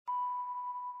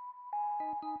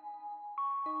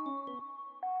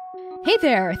Hey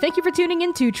there! Thank you for tuning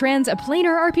in to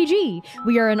Transplanar RPG.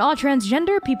 We are an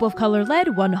all-transgender, people of color-led,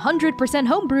 100%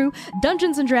 homebrew,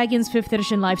 Dungeons & Dragons 5th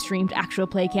edition live-streamed actual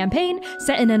play campaign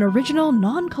set in an original,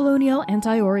 non-colonial,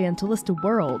 anti-Orientalist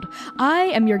world. I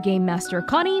am your game master,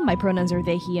 Connie, my pronouns are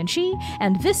they, he, and she,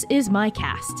 and this is my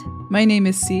cast. My name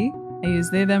is C. I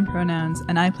use they, them pronouns,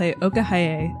 and I play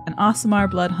Okahaye, an Aasimar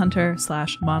blood hunter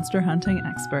 / monster hunting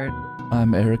expert.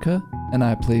 I'm Erica, and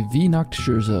I play V.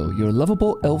 Nocturzo, your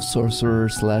lovable elf sorcerer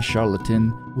 /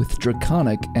 charlatan with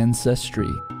draconic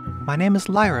ancestry. My name is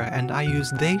Lyra, and I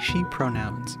use they, she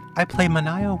pronouns. I play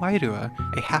Manaya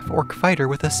Wairua, a half-orc fighter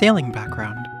with a sailing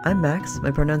background. I'm Max,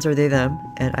 my pronouns are they, them,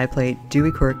 and I play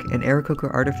Dewey Quirk, an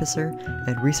Aarakocra artificer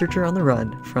and researcher on the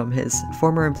run from his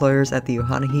former employers at the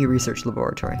Ohanahi Research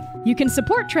Laboratory. You can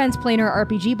support Transplanar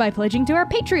RPG by pledging to our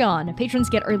Patreon. Patrons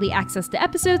get early access to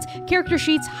episodes, character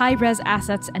sheets, high-res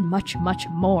assets, and much, much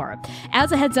more.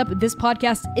 As a heads up, this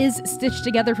podcast is stitched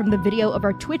together from the video of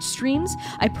our Twitch streams.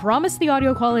 I promise the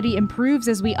audio quality improves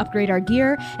as we upgrade our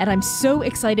gear, and I'm so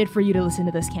excited for you to listen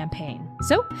to this campaign.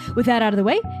 So, with that out of the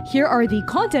way, here are the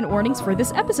content warnings for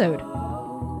this episode.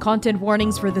 Content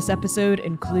warnings for this episode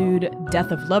include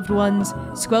death of loved ones,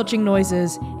 squelching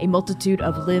noises, a multitude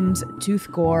of limbs,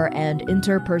 tooth gore, and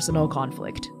interpersonal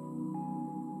conflict.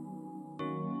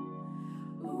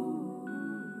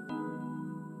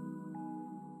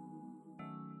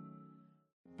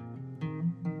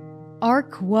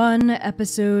 Arc 1,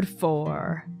 Episode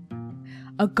 4.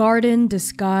 A Garden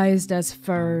Disguised as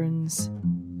Ferns.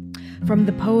 From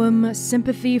the poem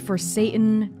Sympathy for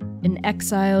Satan in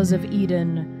Exiles of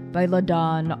Eden by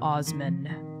Ladan Osman.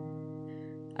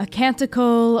 A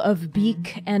canticle of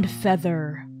beak and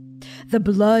feather, the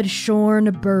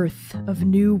blood-shorn birth of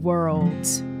new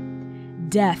worlds.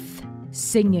 Death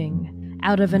singing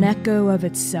out of an echo of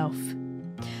itself,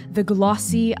 the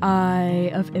glossy eye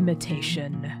of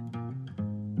imitation.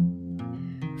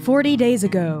 40 days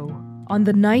ago, on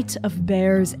the night of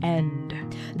Bear's End,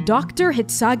 Dr.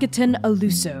 Hitsagatan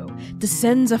Aluso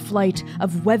descends a flight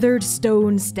of weathered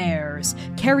stone stairs,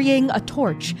 carrying a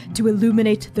torch to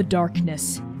illuminate the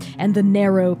darkness and the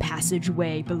narrow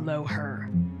passageway below her.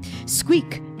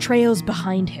 Squeak trails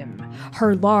behind him,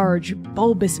 her large,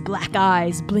 bulbous black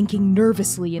eyes blinking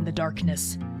nervously in the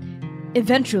darkness.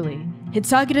 Eventually,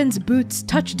 Hitsagatan's boots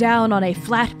touch down on a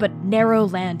flat but narrow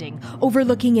landing,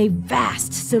 overlooking a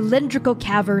vast cylindrical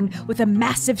cavern with a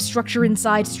massive structure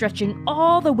inside stretching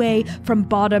all the way from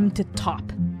bottom to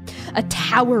top. A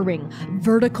towering,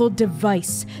 vertical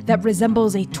device that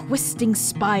resembles a twisting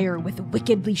spire with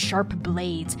wickedly sharp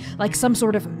blades, like some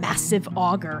sort of massive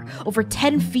auger, over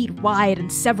 10 feet wide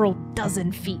and several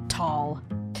dozen feet tall.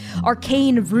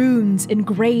 Arcane runes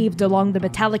engraved along the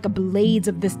metallic blades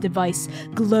of this device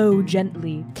glow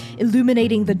gently,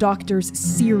 illuminating the doctor's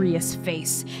serious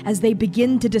face as they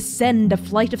begin to descend a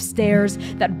flight of stairs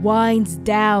that winds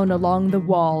down along the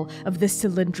wall of this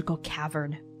cylindrical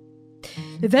cavern.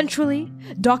 Eventually,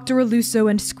 Dr. Aluso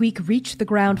and Squeak reach the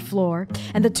ground floor,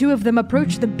 and the two of them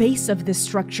approach the base of this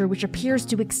structure, which appears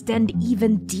to extend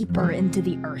even deeper into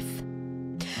the earth.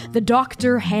 The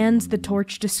doctor hands the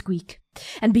torch to Squeak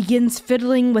and begins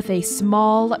fiddling with a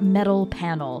small metal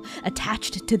panel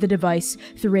attached to the device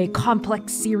through a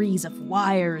complex series of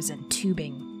wires and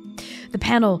tubing. The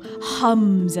panel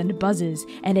hums and buzzes,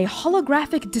 and a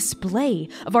holographic display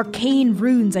of arcane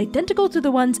runes identical to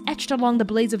the ones etched along the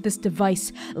blades of this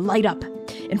device light up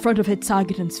in front of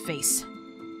Hitsagatan's face.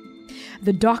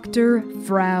 The doctor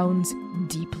frowns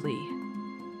deeply.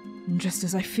 Just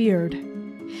as I feared.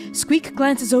 Squeak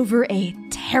glances over, a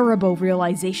terrible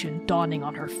realization dawning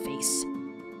on her face.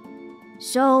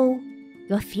 So,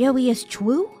 your theory is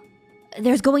true?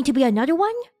 There's going to be another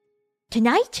one?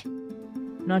 Tonight?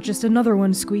 Not just another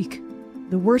one, Squeak.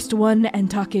 The worst one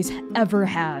Entake's ever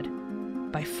had.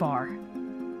 By far.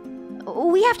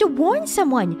 We have to warn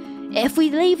someone. If we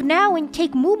leave now and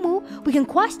take Moo, we can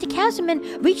cross the chasm and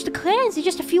reach the clans in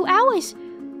just a few hours.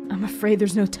 I'm afraid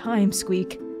there's no time,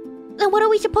 Squeak. Then what are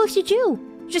we supposed to do?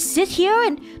 Just sit here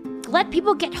and let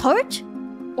people get hurt?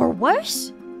 Or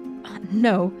worse?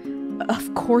 No,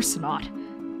 of course not.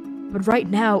 But right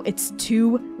now, it's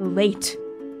too late.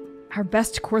 Our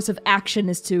best course of action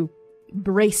is to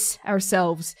brace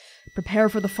ourselves, prepare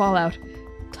for the fallout,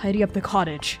 tidy up the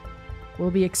cottage. We'll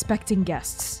be expecting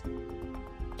guests.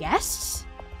 Guests?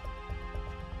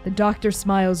 The doctor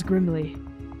smiles grimly.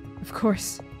 Of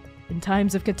course, in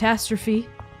times of catastrophe,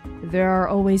 there are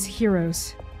always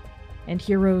heroes. And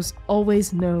heroes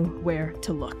always know where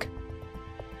to look.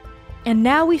 And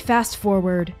now we fast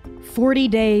forward 40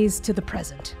 days to the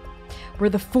present, where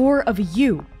the four of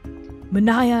you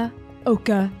Manaya,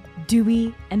 Oka,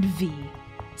 Dewey, and V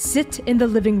sit in the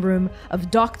living room of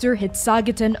Dr.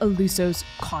 Hitsagiten Aluso's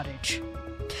cottage.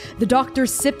 The doctor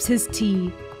sips his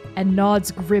tea and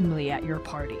nods grimly at your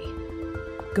party.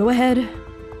 Go ahead,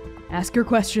 ask your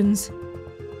questions.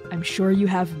 I'm sure you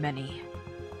have many.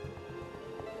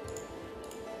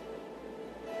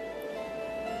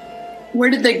 Where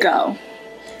did they go?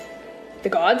 The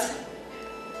gods?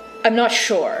 I'm not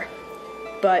sure,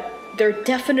 but they're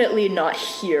definitely not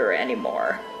here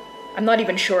anymore. I'm not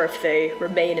even sure if they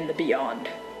remain in the beyond.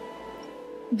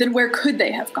 Then where could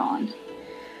they have gone?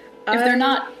 If they're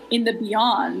not in the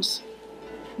beyond,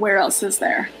 where else is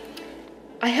there?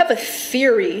 I have a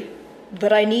theory,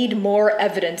 but I need more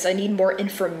evidence, I need more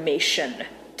information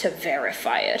to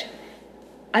verify it.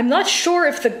 I'm not sure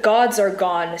if the gods are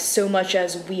gone so much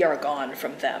as we are gone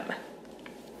from them.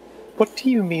 What do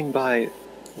you mean by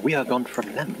we are gone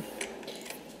from them?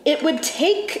 It would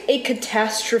take a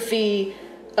catastrophe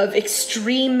of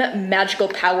extreme magical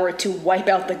power to wipe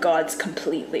out the gods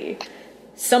completely.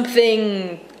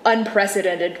 Something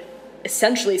unprecedented,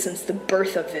 essentially since the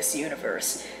birth of this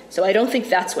universe. So I don't think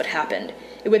that's what happened.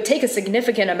 It would take a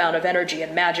significant amount of energy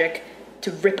and magic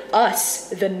to rip us,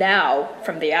 the now,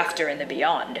 from the after and the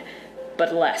beyond,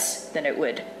 but less than it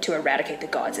would to eradicate the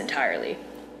gods entirely.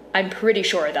 I'm pretty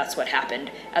sure that's what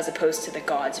happened, as opposed to the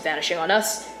gods vanishing on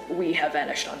us, we have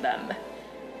vanished on them.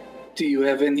 Do you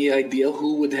have any idea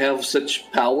who would have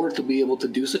such power to be able to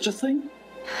do such a thing?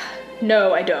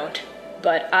 No, I don't.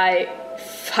 But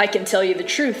if I can tell you the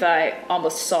truth, I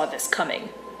almost saw this coming.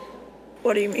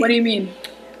 What do you mean? What do you mean?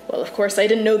 Well, of course, I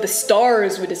didn't know the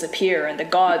stars would disappear and the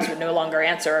gods would no longer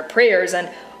answer our prayers, and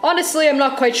honestly, I'm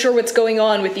not quite sure what's going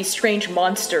on with these strange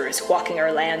monsters walking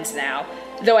our lands now.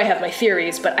 Though I have my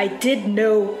theories, but I did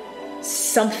know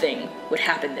something would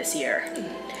happen this year.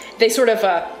 They sort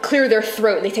of clear their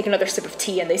throat, and they take another sip of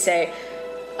tea, and they say,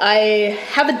 I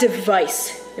have a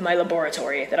device in my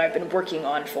laboratory that I've been working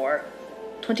on for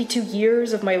 22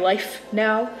 years of my life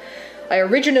now. I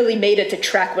originally made it to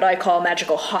track what I call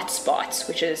magical hotspots,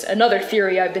 which is another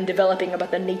theory I've been developing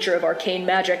about the nature of arcane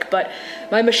magic, but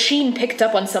my machine picked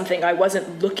up on something I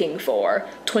wasn't looking for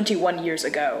 21 years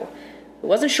ago. I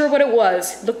wasn't sure what it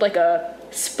was. It looked like a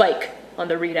spike on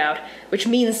the readout, which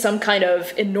means some kind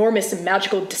of enormous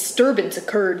magical disturbance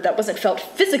occurred that wasn't felt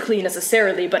physically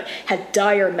necessarily, but had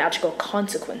dire magical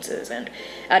consequences. And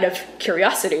out of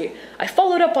curiosity, I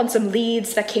followed up on some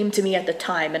leads that came to me at the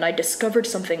time, and I discovered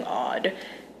something odd.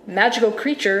 Magical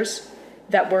creatures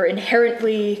that were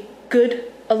inherently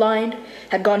good aligned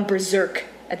had gone berserk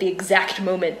at the exact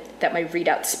moment that my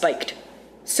readout spiked.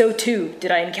 So too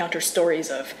did I encounter stories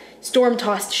of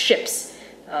storm-tossed ships,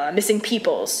 missing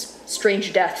peoples,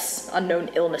 strange deaths, unknown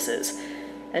illnesses.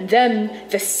 And then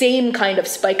the same kind of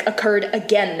spike occurred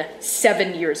again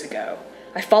 7 years ago.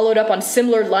 I followed up on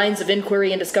similar lines of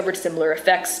inquiry and discovered similar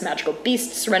effects: magical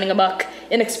beasts running amok,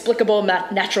 inexplicable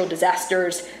natural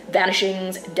disasters,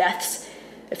 vanishings, deaths.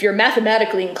 If you're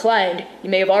mathematically inclined, you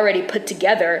may have already put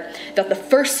together that the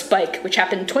first spike, which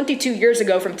happened 22 years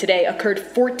ago from today, occurred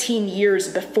 14 years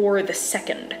before the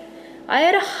second. I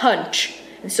had a hunch,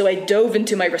 and so I dove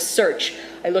into my research.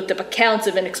 I looked up accounts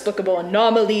of inexplicable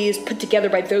anomalies put together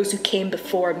by those who came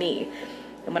before me.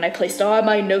 And when I placed all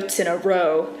my notes in a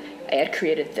row, I had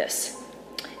created this.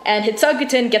 And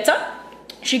Hitsagiten gets up.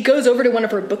 She goes over to one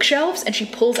of her bookshelves and she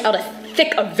pulls out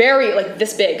a very,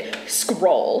 this big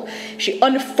scroll. She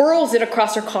unfurls it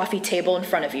across her coffee table in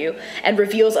front of you and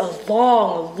reveals a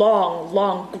long, long,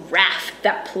 long graph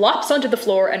that plops onto the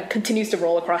floor and continues to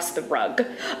roll across the rug.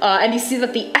 And you see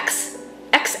that the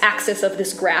x-axis of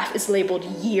this graph is labeled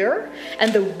year,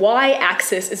 and the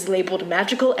y-axis is labeled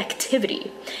magical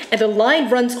activity. And the line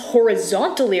runs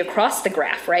horizontally across the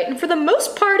graph, right? And for the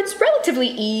most part, it's relatively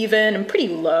even and pretty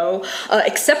low,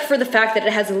 except for the fact that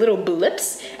it has little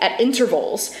blips at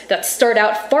intervals that start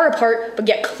out far apart, but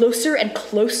get closer and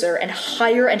closer and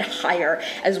higher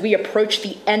as we approach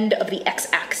the end of the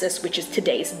x-axis, which is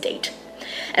today's date.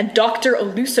 And Dr.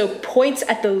 Aluso points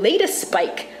at the latest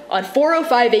spike on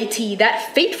 405 AT,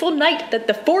 that fateful night that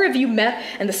the four of you met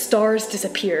and the stars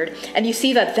disappeared. And you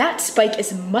see that that spike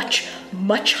is much,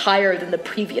 much higher than the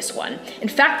previous one. In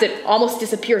fact, it almost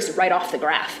disappears right off the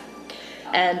graph.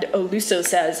 And Aluso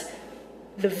says,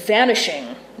 the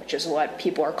vanishing, which is what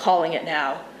people are calling it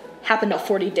now, happened about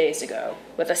 40 days ago,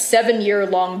 with a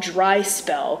 7-year-long dry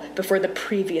spell before the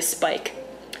previous spike.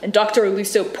 And Dr.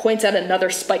 Aluso points out another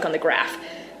spike on the graph.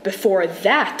 Before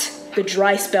that, the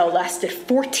dry spell lasted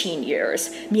 14 years,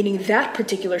 meaning that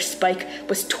particular spike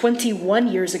was 21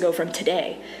 years ago from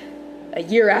today, a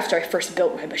year after I first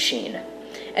built my machine.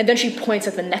 And then she points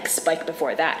at the next spike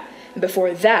before that. And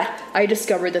before that, I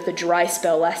discovered that the dry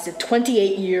spell lasted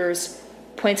 28 years,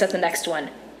 points at the next one,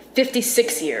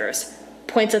 56 years,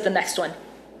 points at the next one,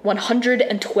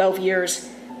 112 years,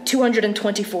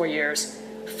 224 years,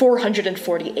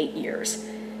 448 years.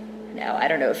 Now, I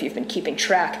don't know if you've been keeping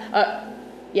track.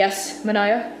 Yes,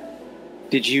 Manaya?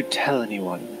 Did you tell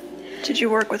anyone? Did you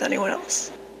work with anyone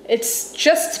else? It's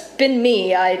just been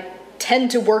me. I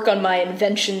tend to work on my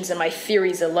inventions and my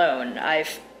theories alone.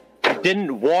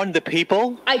 Didn't warn the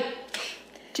people?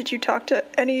 Did you talk to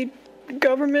any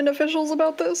government officials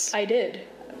about this? I did,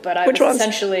 but I Which was ones?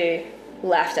 essentially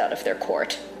laughed out of their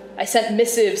court. I sent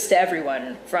missives to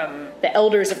everyone, from the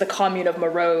elders of the commune of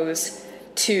Morose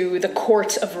to the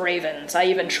court of Ravens. I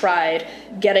even tried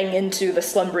getting into the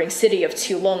slumbering city of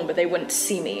Toulon, but they wouldn't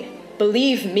see me.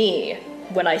 Believe me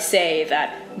when I say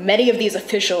that many of these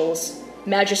officials,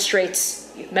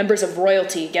 magistrates, members of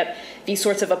royalty get these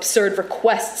sorts of absurd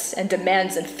requests and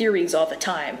demands and theories all the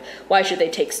time. Why should they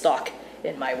take stock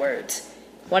in my words?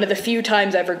 One of the few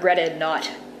times I've regretted not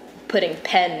putting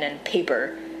pen and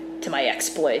paper to my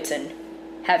exploits and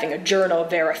having a journal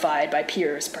verified by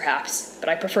peers, perhaps, but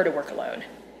I prefer to work alone.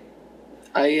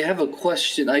 I have a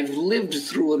question. I've lived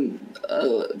through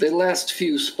the last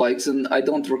few spikes, and I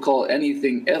don't recall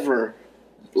anything ever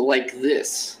like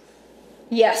this.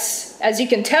 Yes, as you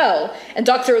can tell, and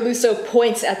Dr. Aluso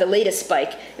points at the latest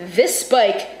spike, this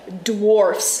spike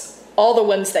dwarfs all the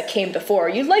ones that came before.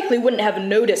 You likely wouldn't have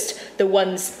noticed the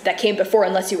ones that came before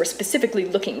unless you were specifically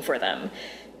looking for them.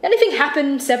 Anything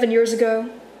happened 7 years ago?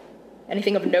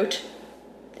 Anything of note?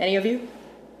 Any of you?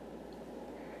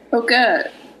 Oka,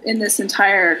 in this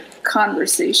entire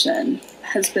conversation,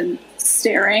 has been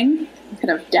staring kind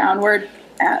of downward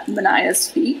at Manaya's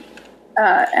feet,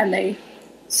 and they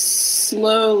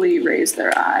slowly raise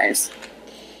their eyes.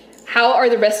 How are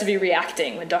the rest of you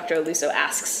reacting when Dr. Aluso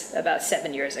asks about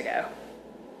 7 years ago?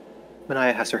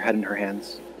 Manaya has her head in her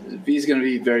hands. V's gonna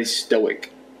be very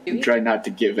stoic and try not to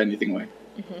give anything away.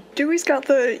 Mm-hmm. Dewey's got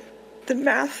the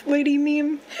math lady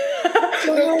meme.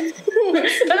 You're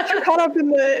caught up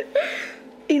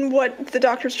in what the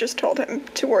doctors just told him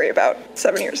to worry about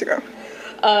 7 years ago.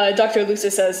 Dr.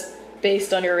 Aluso says,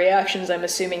 based on your reactions, I'm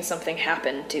assuming something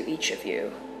happened to each of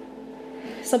you.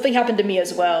 Something happened to me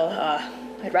as well.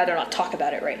 I'd rather not talk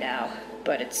about it right now,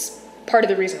 but it's part of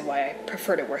the reason why I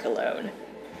prefer to work alone.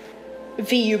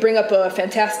 V, you bring up a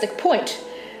fantastic point.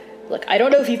 Look, I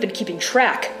don't know if you've been keeping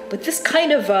track, but this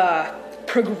kind of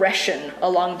progression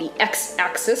along the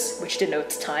x-axis, which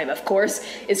denotes time, of course,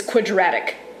 is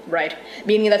quadratic, right?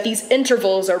 Meaning that these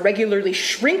intervals are regularly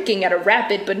shrinking at a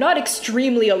rapid but not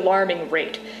extremely alarming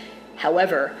rate.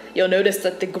 However, you'll notice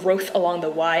that the growth along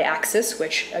the y-axis,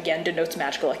 which again denotes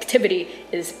magical activity,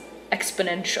 is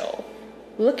exponential.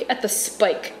 Look at the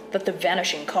spike that the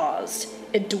vanishing caused.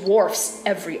 It dwarfs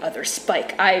every other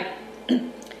spike. I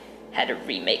had to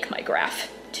remake my graph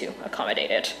to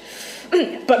accommodate it.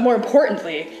 But more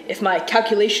importantly, if my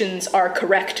calculations are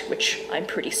correct, which I'm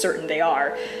pretty certain they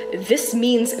are, this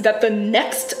means that the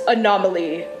next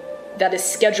anomaly that is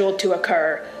scheduled to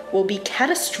occur will be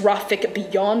catastrophic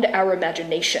beyond our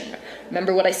imagination.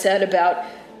 Remember what I said about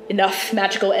enough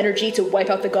magical energy to wipe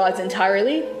out the gods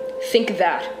entirely? Think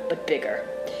that, but bigger.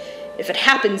 If it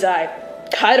happens, I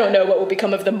don't know what will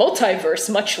become of the multiverse,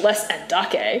 much less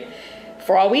Andake.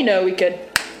 For all we know, we could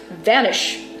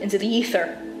vanish into the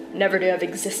ether, never to have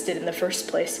existed in the first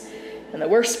place. And the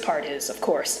worst part is, of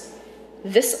course,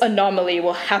 this anomaly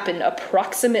will happen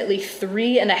approximately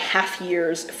 3.5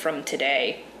 years from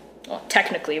today. Well,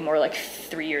 technically more like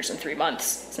 3 years and 3 months,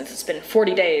 since it's been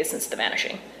 40 days since the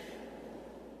vanishing.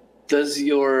 Does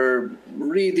your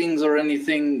readings or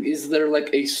anything, is there like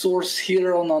a source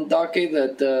here on Andake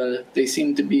that they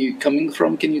seem to be coming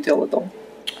from? Can you tell at all?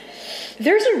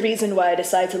 There's a reason why I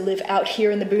decided to live out here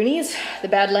in the boonies, the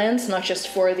Badlands, not just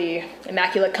for the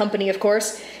Immaculate Company, of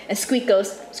course, and Squeak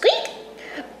goes, Squeak!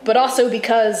 But also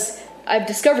because I've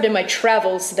discovered in my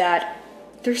travels that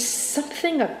there's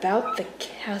something about the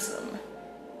chasm.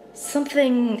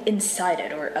 Something inside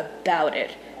it or about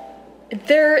it.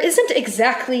 There isn't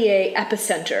exactly a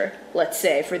epicenter, let's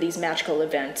say, for these magical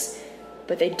events,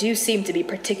 but they do seem to be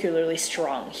particularly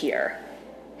strong here.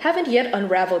 Haven't yet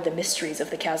unraveled the mysteries of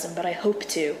the chasm, but I hope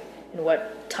to, in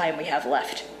what time we have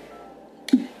left.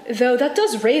 Though that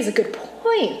does raise a good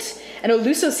point, and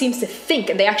Aluso seems to think,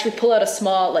 and they actually pull out a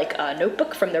small,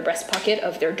 notebook from their breast pocket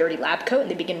of their dirty lab coat, and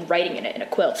they begin writing in it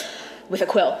with a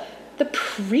quill. The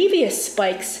previous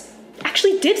spikes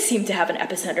actually did seem to have an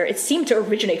epicenter. It seemed to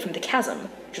originate from the chasm,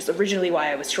 which is originally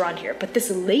why I was drawn here, but this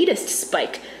latest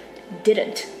spike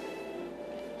didn't.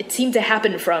 It seemed to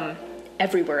happen from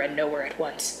everywhere and nowhere at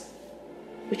once.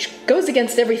 which goes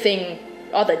against everything,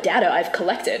 all the data I've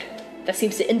collected. That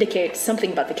seems to indicate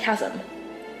something about the chasm.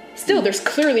 Still, there's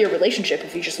clearly a relationship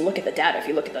if you just look at the data, if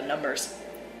you look at the numbers.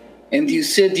 And you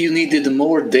said you needed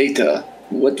more data.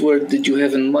 What word did you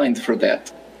have in mind for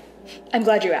that? I'm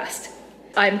glad you asked.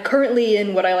 I'm currently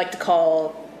in what I like to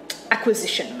call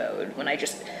acquisition mode, when I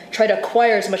just try to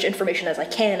acquire as much information as I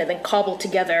can and then cobble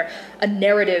together a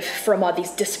narrative from all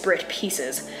these disparate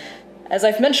pieces. As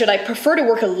I've mentioned, I prefer to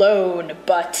work alone,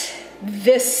 but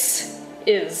this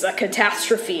is a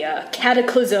catastrophe, a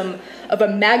cataclysm of a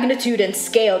magnitude and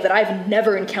scale that I've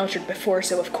never encountered before,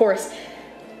 so of course,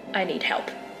 I need help.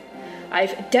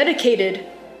 I've dedicated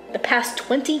the past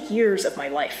 20 years of my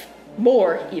life,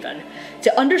 more even,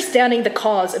 to understanding the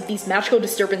cause of these magical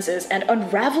disturbances and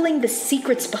unraveling the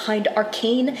secrets behind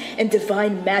arcane and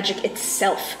divine magic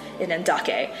itself in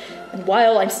Endake. And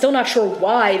while I'm still not sure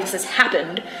why this has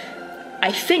happened,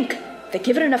 I think that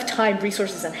given enough time,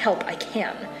 resources, and help, I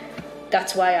can.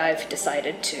 That's why I've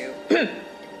decided to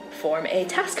form a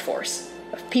task force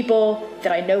of people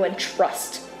that I know and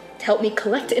trust to help me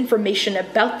collect information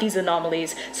about these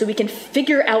anomalies so we can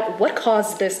figure out what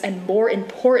caused this and, more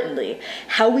importantly,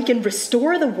 how we can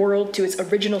restore the world to its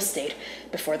original state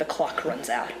before the clock runs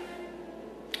out.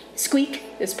 Squeak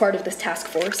is part of this task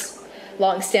force,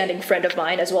 long-standing friend of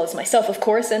mine, as well as myself, of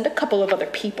course, and a couple of other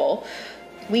people.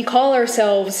 We call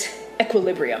ourselves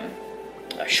Equilibrium,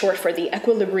 short for the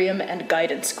Equilibrium and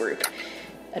Guidance Group,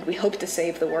 and we hope to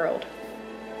save the world.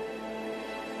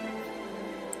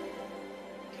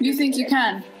 You think you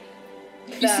can?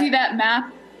 You see that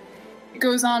map? It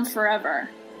goes on forever.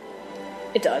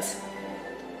 It does.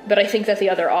 But I think that the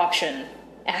other option,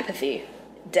 apathy,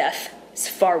 death, is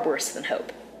far worse than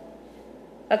hope.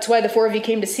 That's why the four of you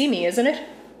came to see me, isn't it?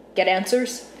 Get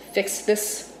answers? Fix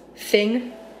this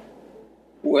thing?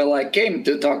 Well, I came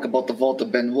to talk about the Vault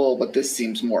of Ben Wall, but this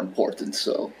seems more important,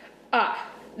 so... Ah,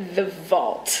 the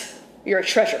Vault. You're a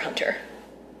treasure hunter.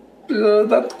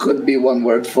 That could be one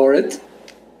word for it.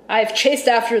 I've chased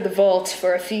after the Vault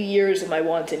for a few years of my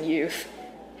wanton youth.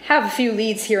 Have a few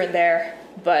leads here and there,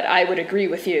 but I would agree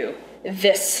with you.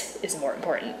 This is more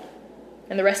important.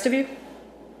 And the rest of you?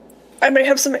 I may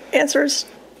have some answers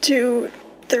to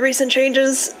the recent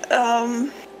changes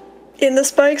in the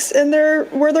spikes and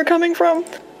where they're coming from.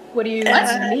 What do you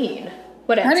mean?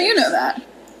 What answers? How do you know that?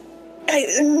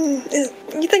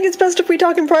 You think it's best if we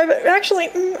talk in private? Actually,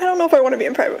 I don't know if I want to be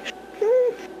in private.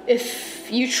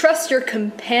 If you trust your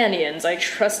companions, I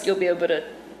trust you'll be able to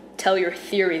tell your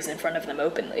theories in front of them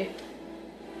openly.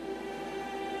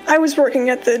 I was working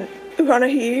at the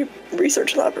Uhanahi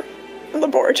Research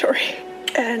Laboratory,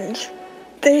 and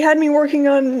they had me working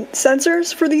on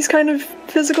sensors for these kind of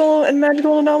physical and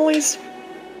magical anomalies,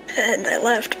 and I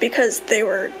left because they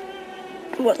were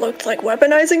what looked like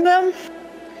weaponizing them.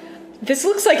 This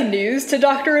looks like news to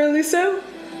Dr. Oluso.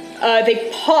 They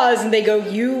pause and they go,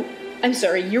 I'm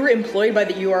sorry, you were employed by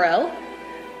the URL?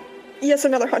 Yes,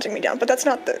 and now they're hunting me down, but that's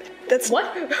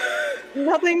What?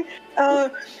 Nothing,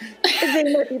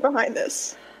 they might be behind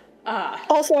this.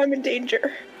 Also, I'm in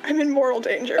danger. I'm in mortal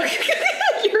danger.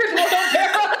 You're in mortal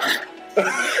peril?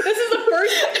 This is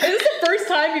the first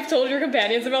time you've told your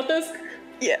companions about this?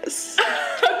 Yes.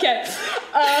 Okay.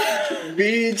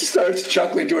 Beach starts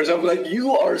chuckling to herself like,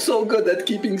 you are so good at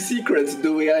keeping secrets,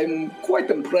 Dewey. I'm quite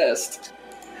impressed.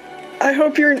 I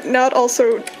hope you're not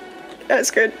also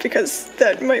as good, because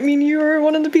that might mean you are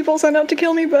one of the people sent out to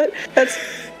kill me, but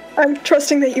I'm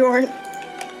trusting that you aren't.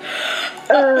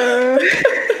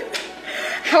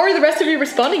 How are the rest of you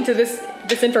responding to this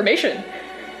information?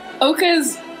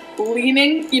 Oka's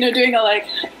leaning, doing a like,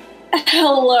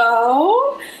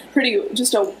 hello?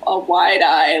 Just a wide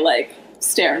eye,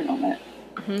 stare moment.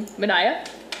 Mm-hmm. Manaya?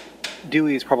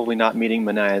 Dewey is probably not meeting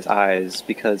Manaya's eyes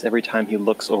because every time he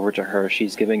looks over to her,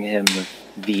 she's giving him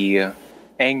the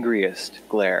angriest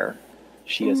glare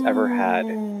she has ever had,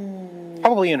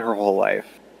 probably in her whole life.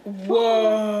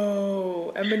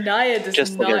 Whoa! And Manaya does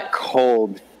just not... like a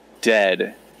cold,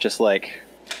 dead, just like...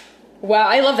 Wow,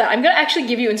 I love that. I'm gonna actually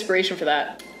give you inspiration for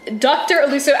that. Dr.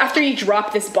 Oluso, after you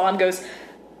drop this bomb, goes,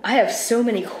 I have so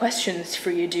many questions for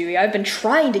you, Dewey. I've been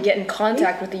trying to get in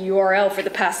contact with the URL for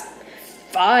the past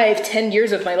 5-10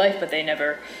 years of my life, but they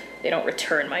don't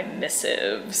return my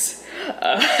missives.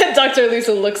 Dr.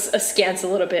 Oluso looks askance a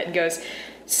little bit and goes,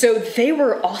 so they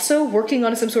were also working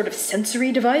on some sort of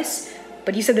sensory device,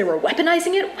 but you said they were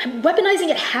weaponizing it? Weaponizing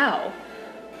it how?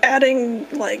 Adding,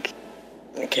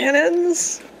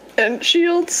 cannons and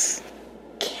shields.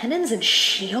 Cannons and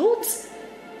shields?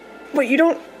 Wait, you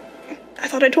don't... I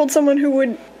thought I told someone who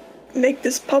would make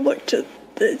this public to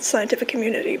the scientific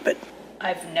community, but...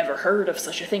 I've never heard of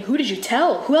such a thing. Who did you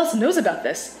tell? Who else knows about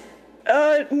this?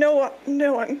 No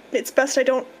one. It's best I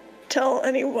don't tell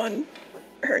anyone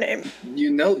her name.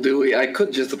 You know, Dewey, I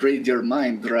could just read your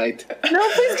mind, right?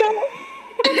 No, please don't.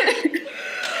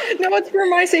 No, it's for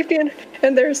my safety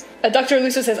and theirs. Dr.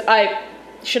 Luso says, I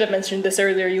should have mentioned this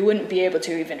earlier. You wouldn't be able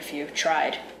to even if you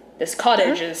tried. This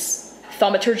cottage is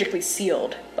thaumaturgically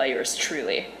sealed by yours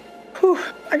truly. Whew,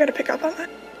 I gotta pick up on that.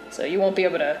 So you won't be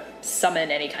able to summon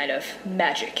any kind of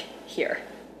magic here.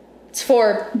 It's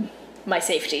for my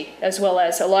safety, as well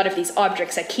as a lot of these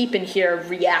objects I keep in here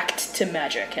react to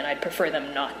magic, and I'd prefer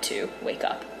them not to wake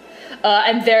up.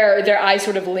 And their eye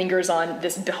sort of lingers on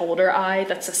this beholder eye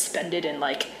that's suspended in,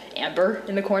 like, amber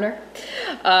in the corner.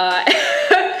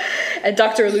 And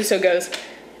Dr. Luso goes,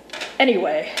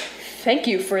 anyway, thank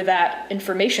you for that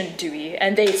information, Dewey.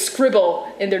 And they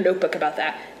scribble in their notebook about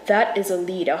that. That is a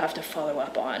lead I'll have to follow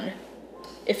up on.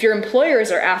 If your employers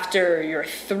are after your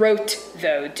throat,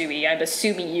 though, Dewey, I'm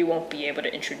assuming you won't be able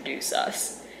to introduce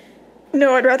us.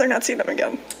 No, I'd rather not see them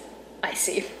again. I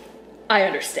see. I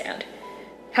understand.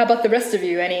 How about the rest of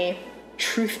you? Any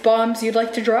truth bombs you'd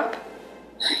like to drop?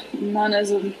 None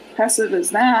as impressive as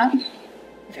that.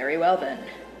 Very well, then.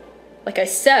 Like I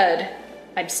said,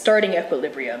 I'm starting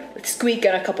Equilibrium with Squeak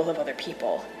and a couple of other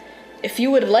people. If you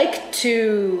would like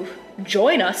to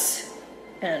join us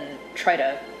and try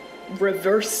to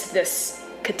reverse this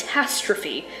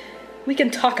catastrophe, we can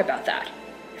talk about that.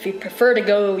 If you prefer to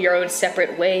go your own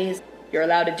separate ways, you're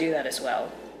allowed to do that as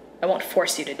well. I won't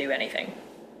force you to do anything.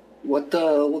 What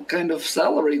kind of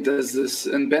salary does this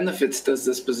and benefits does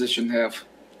this position have?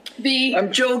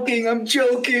 I'm joking,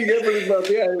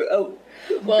 everybody. I'm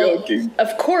joking.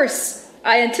 Of course,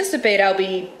 I anticipate I'll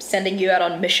be sending you out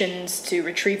on missions to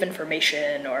retrieve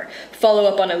information or follow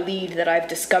up on a lead that I've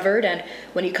discovered, and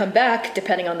when you come back,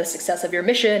 depending on the success of your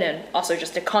mission, and also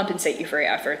just to compensate you for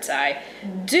your efforts, I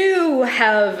do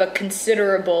have a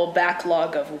considerable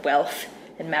backlog of wealth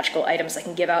and magical items I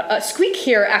can give out. Squeak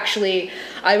here, actually,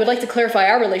 I would like to clarify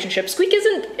our relationship. Squeak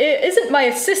isn't my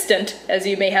assistant, as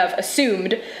you may have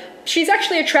assumed. She's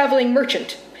actually a traveling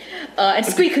merchant. And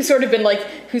Squeak,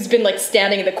 who's been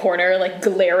standing in the corner, like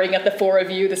glaring at the four of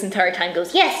you this entire time,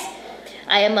 goes, Yes,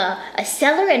 I am a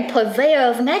seller and purveyor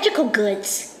of magical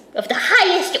goods of the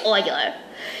highest order.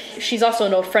 She's also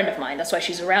an old friend of mine, that's why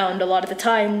she's around a lot of the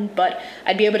time, but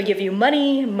I'd be able to give you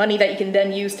money that you can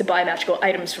then use to buy magical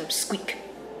items from Squeak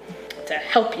to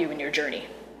help you in your journey.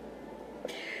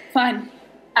 Fine.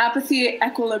 Apathy,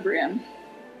 Equilibrium.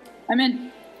 I'm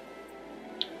in.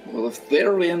 Well, if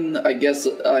they're in, I guess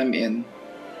I'm in.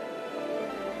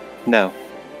 No.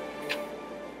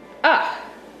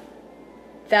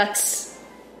 That's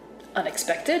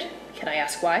unexpected. Can I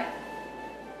ask why?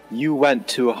 You went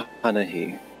to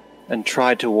Hanahi and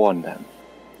tried to warn them.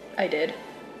 I did.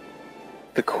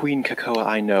 The Queen Kakoa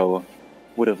I know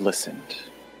would have listened.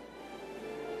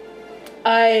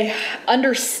 I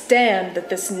understand that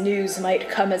this news might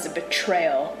come as a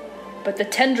betrayal, but the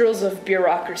tendrils of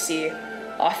bureaucracy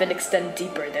often extend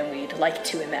deeper than we'd like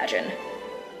to imagine.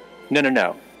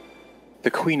 No. The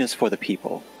Queen is for the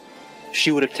people.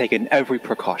 She would have taken every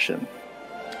precaution.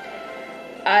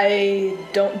 I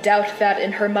don't doubt that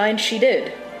in her mind she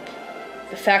did.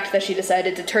 The fact that she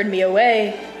decided to turn me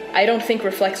away, I don't think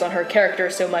reflects on her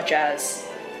character so much as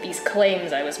these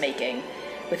claims I was making,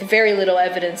 with very little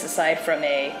evidence aside from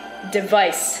a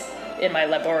device in my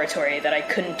laboratory that I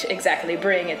couldn't exactly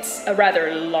bring. It's a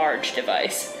rather large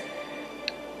device.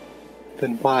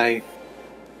 Then why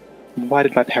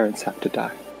did my parents have to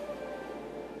die?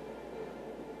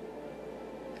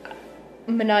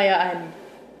 Manaya, I'm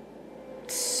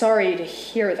sorry to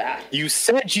hear that. You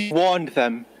said you warned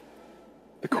them.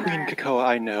 The Queen Kakoa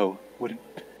I know would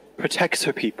protect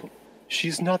her people.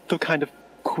 She's not the kind of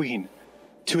queen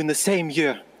to, in the same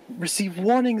year, receive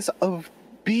warnings of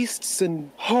beasts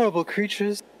and horrible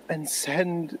creatures and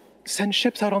send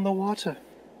ships out on the water.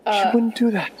 She wouldn't do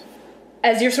that.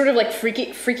 As you're sort of like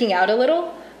freaking out a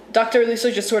little, Dr.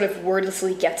 Luso just sort of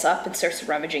wordlessly gets up and starts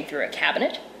rummaging through a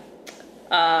cabinet.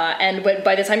 And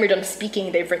by the time you're done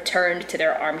speaking, they've returned to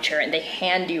their armchair and they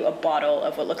hand you a bottle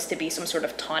of what looks to be some sort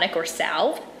of tonic or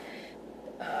salve.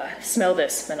 Smell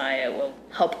this, Manaya. It will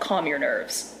help calm your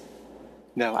nerves.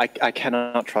 No, I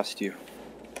cannot trust you.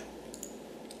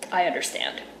 I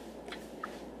understand.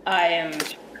 I am,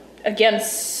 again,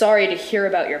 sorry to hear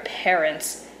about your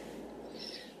parents.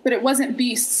 But it wasn't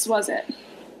beasts, was it?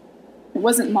 It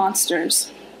wasn't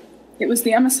monsters. It was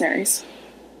the emissaries.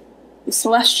 The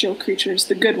celestial creatures,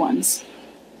 the good ones.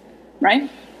 Right?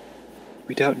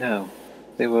 We don't know.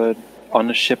 They were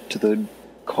on a ship to the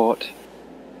court.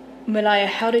 Manaya,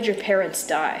 how did your parents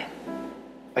die?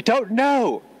 I don't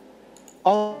know!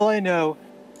 All I know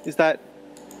is that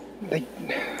they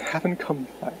haven't come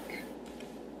back.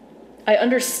 I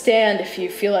understand if you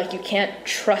feel like you can't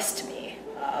trust me,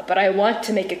 but I want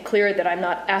to make it clear that I'm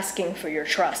not asking for your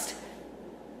trust.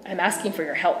 I'm asking for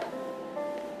your help.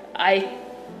 I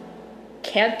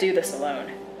can't do this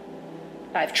alone.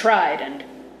 I've tried, and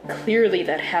clearly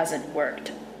that hasn't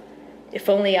worked. If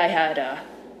only I had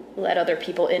let other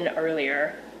people in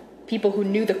earlier. People who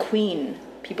knew the Queen.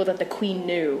 People that the Queen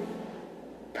knew.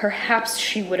 Perhaps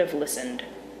she would have listened.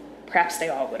 Perhaps they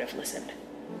all would have listened.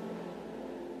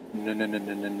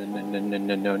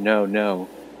 No.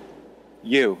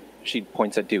 You, she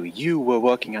points at Dewey, you were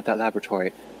working at that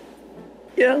laboratory.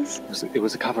 Yes. It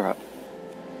was a cover-up.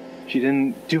 She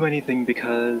didn't do anything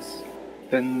because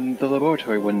then the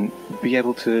laboratory wouldn't be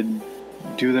able to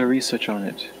do their research on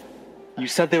it. You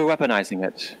said they were weaponizing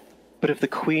it. But if the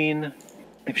Queen...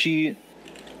 If she...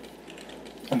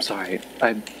 I'm sorry.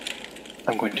 I'm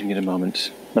going to need a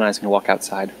moment. Manaya's going to walk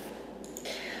outside.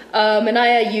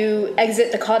 Manaya, you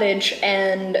exit the cottage,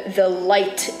 and the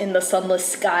light in the sunless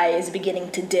sky is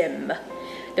beginning to dim.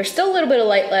 There's still a little bit of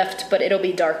light left, but it'll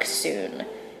be dark soon.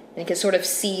 And you can sort of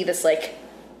see this,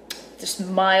 just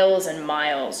miles and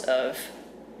miles of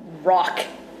rock,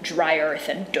 dry earth,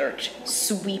 and dirt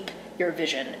sweep your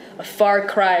vision. A far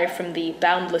cry from the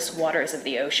boundless waters of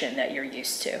the ocean that you're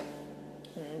used to.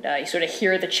 And you sort of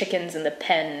hear the chickens in the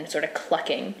pen sort of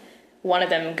clucking. One of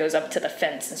them goes up to the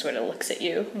fence and sort of looks at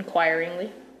you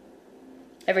inquiringly.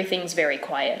 Everything's very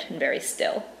quiet and very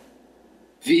still.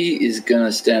 V is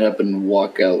gonna stand up and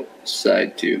walk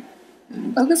outside too.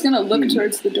 Oka's gonna look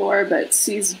towards the door, but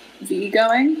sees V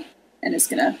going, and is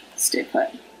gonna stay put.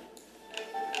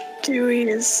 Dewey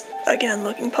is again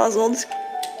looking puzzled,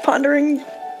 pondering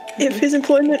if his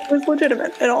employment was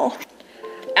legitimate at all.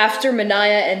 After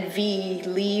Manaya and V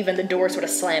leave and the door sort of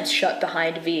slams shut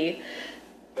behind V,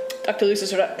 Dr. Luso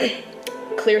sort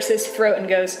of clears his throat and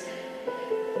goes,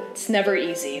 "It's never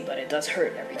easy, but it does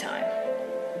hurt every time."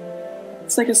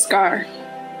 It's like a scar,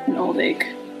 an old ache.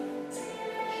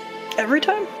 Every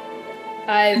time?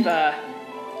 I've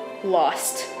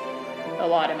lost a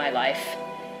lot in my life,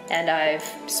 and I've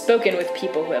spoken with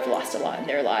people who have lost a lot in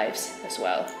their lives as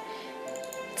well.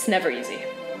 It's never easy.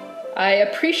 I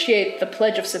appreciate the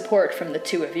pledge of support from the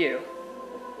two of you.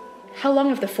 How long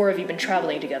have the four of you been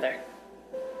traveling together?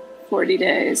 40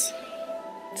 days.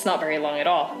 It's not very long at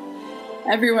all.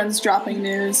 Everyone's dropping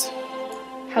news.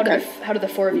 How did the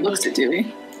four of you looked at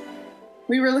Dewey?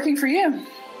 We were looking for you,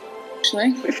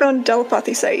 actually. We found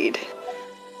Delapathy Said.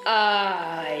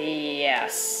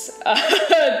 Yes.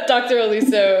 Dr.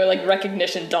 Aluso,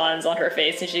 recognition dawns on her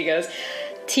face, and she goes,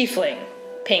 "Tiefling,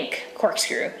 pink,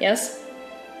 corkscrew, yes?"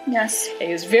 Yes.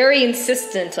 He was very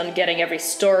insistent on getting every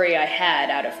story I had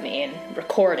out of me and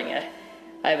recording it.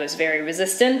 I was very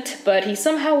resistant, but he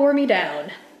somehow wore me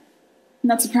down.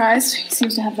 Not surprised. He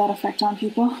seems to have that effect on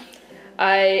people.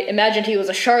 I imagined he was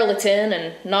a charlatan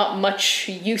and not much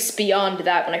use beyond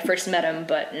that when I first met him,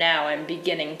 but now I'm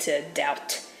beginning to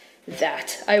doubt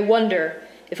that. I wonder,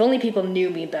 if only people knew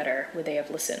me better, would they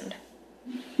have listened?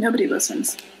 Nobody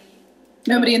listens.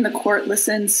 Nobody in the court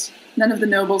listens. None of the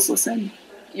nobles listen.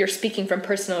 You're speaking from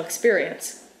personal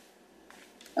experience.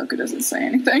 Oka doesn't say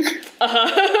anything.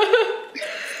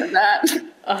 For that.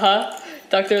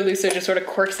 Dr. Luso just sort of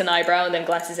quirks an eyebrow and then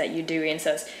glances at you, Dewey, and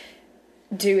says,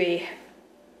 "Dewey,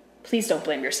 please don't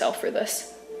blame yourself for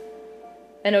this.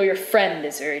 I know your friend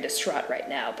is very distraught right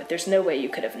now, but there's no way you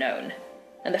could have known.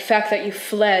 And the fact that you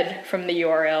fled from the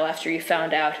URL after you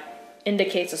found out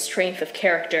indicates a strength of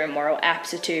character and moral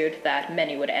aptitude that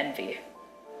many would envy."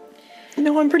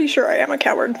 No, I'm pretty sure I am a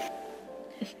coward.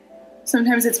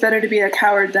 Sometimes it's better to be a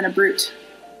coward than a brute.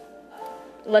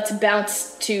 Let's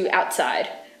bounce to outside.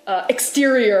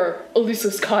 Exterior,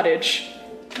 Aluso's cottage.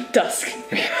 Dusk.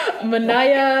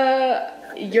 Manaya,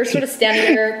 you're sort of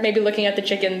standing there, maybe looking at the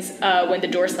chickens when the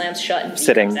door slams shut and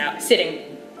Sitting. comes out.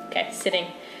 Sitting. Okay, sitting.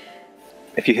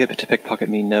 If you hit to pickpocket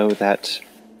me, know that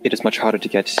it is much harder to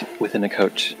get within a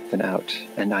coat than out,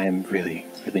 and I am really,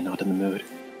 really not in the mood.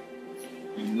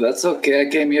 That's okay, I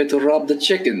came here to rob the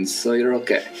chickens, so you're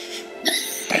okay.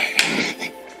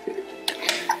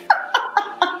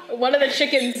 One of the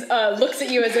chickens looks at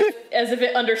you as if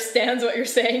it understands what you're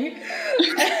saying,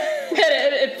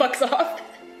 and it fucks off.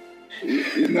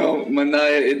 You know,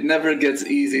 Manaya, it never gets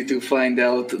easy to find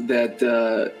out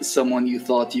that someone you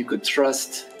thought you could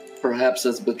trust perhaps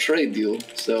has betrayed you,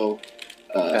 so...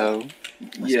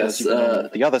 yes,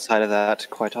 the other side of that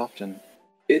quite often.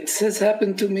 It has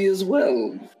happened to me as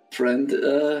well,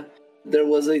 friend. There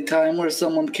was a time where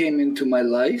someone came into my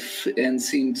life and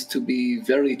seemed to be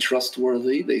very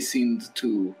trustworthy. They seemed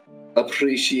to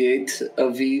appreciate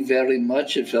Avi very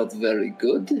much. It felt very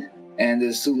good. And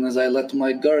as soon as I let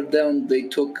my guard down, they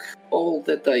took all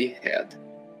that I had.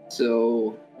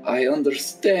 So I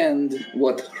understand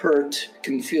what hurt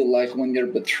can feel like when you're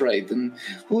betrayed. And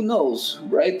who knows,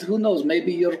 right? Who knows?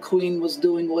 Maybe your queen was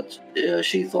doing what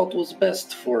she thought was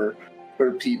best for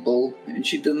her people, and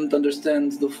she didn't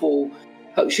understand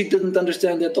she didn't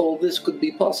understand that all this could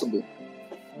be possible.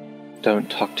 Don't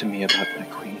talk to me about my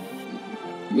queen.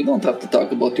 We don't have to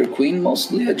talk about your queen.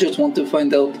 Mostly, I just want to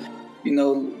find out,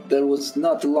 there was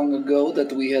not long ago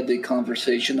that we had a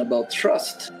conversation about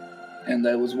trust. And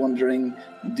I was wondering,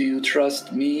 do you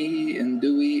trust me and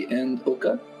Dewey and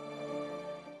Oka?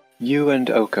 You and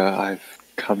Oka I've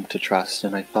come to trust,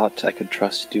 and I thought I could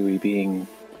trust Dewey being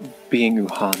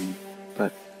Wuhan,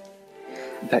 but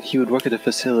that he would work at a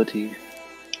facility.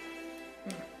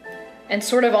 And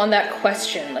sort of on that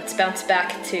question, let's bounce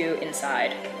back to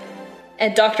inside.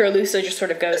 And Dr. Aluso just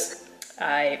sort of goes,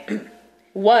 I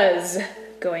was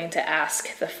going to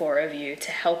ask the four of you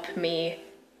to help me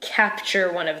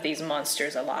capture one of these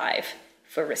monsters alive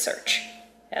for research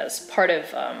as part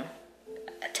of a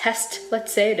test,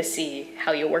 let's say, to see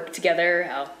how you work together,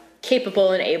 how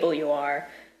capable and able you are.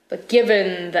 But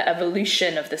given the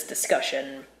evolution of this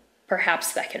discussion,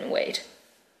 perhaps that can wait.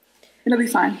 It'll be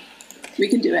fine. We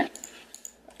can do it.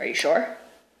 Are you sure?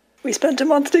 We spent a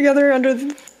month together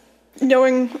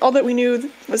knowing all that we knew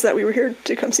was that we were here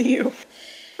to come see you.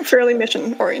 Fairly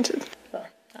mission-oriented. Well,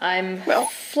 I'm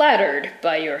flattered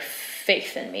by your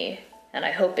faith in me, and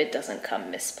I hope it doesn't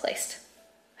come misplaced.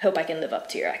 I hope I can live up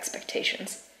to your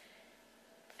expectations.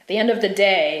 At the end of the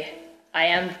day, I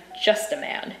am just a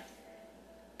man.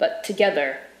 But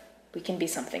together, we can be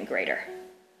something greater.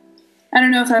 I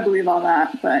don't know if I believe all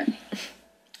that, but...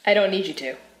 I don't need you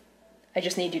to. I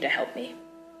just need you to help me.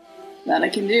 That I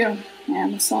can do. I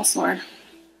am a soul sword.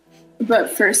 But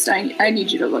first, I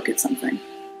need you to look at something.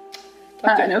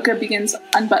 And Oka begins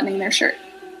unbuttoning their shirt.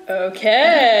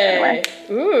 Okay.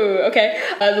 Ooh, okay.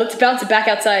 Let's bounce back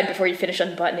outside before you finish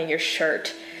unbuttoning your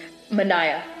shirt.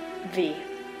 Manaya, V.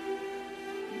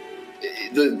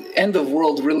 The end of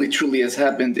world really truly has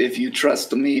happened if you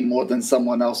trust me more than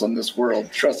someone else on this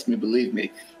world. Trust me, believe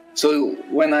me. So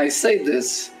when I say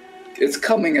this, it's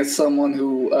coming as someone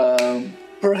who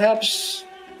perhaps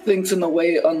thinks in a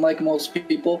way unlike most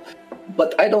people,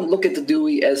 but I don't look at the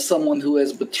Dewey as someone who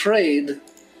has betrayed.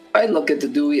 I look at the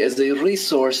Dewey as a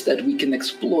resource that we can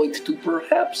exploit to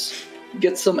perhaps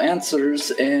get some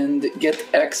answers and get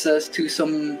access to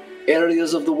some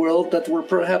areas of the world that were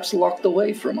perhaps locked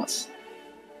away from us.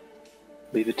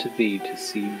 Leave it to V to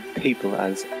see people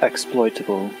as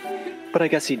exploitable. But I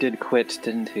guess he did quit,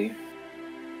 didn't he?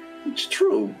 It's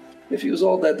true. If he was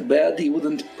all that bad, he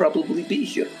wouldn't probably be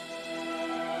here.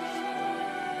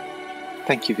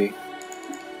 Thank you, V.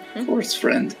 Of course,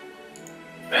 friend.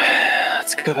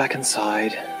 Let's go back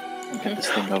inside and get this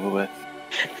thing over with.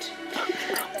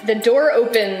 The door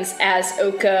opens as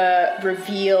Oka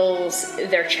reveals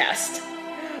their chest.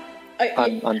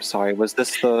 I'm sorry, was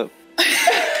this the...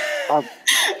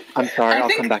 I'm sorry, I'll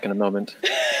come back in a moment.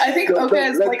 I think Oka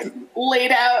is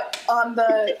laid out on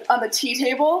the tea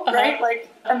table, right?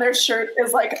 And their shirt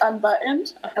is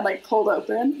unbuttoned and pulled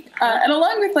open. And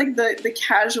along with the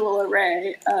casual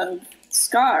array of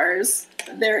scars,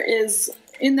 there is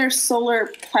in their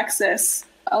solar plexus,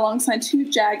 alongside two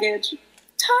jagged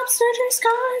top surgery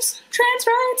scars, trans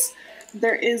rights,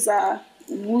 there is a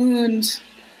wound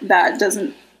that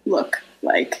doesn't look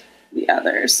like the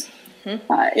others.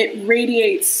 It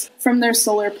radiates from their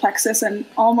solar plexus and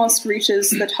almost reaches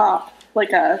the top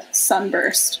like a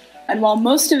sunburst. And while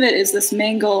most of it is this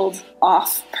mangled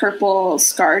off purple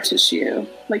scar tissue,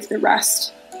 like the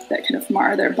rest that kind of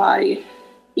mar their body,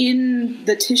 in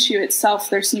the tissue itself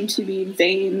there seem to be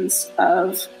veins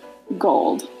of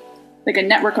gold, like a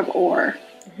network of ore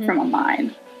from a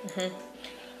mine.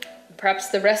 Perhaps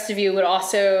the rest of you would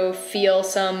also feel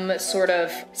some sort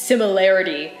of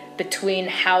similarity between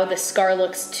how the scar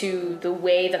looks to the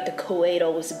way that the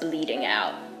coetal was bleeding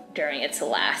out during its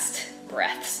last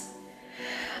breaths.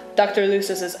 Dr.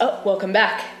 Aluso says, welcome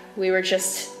back. We were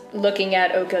just looking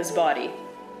at Oka's body.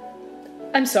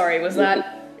 I'm sorry, was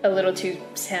that a little too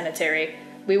sanitary?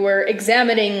 We were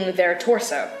examining their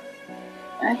torso.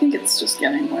 I think it's just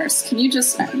getting worse. Can you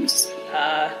just...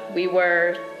 we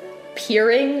were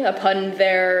peering upon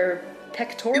their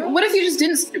pectorals? What if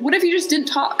you just didn't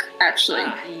talk, actually?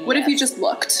 Yes. What if you just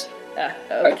looked?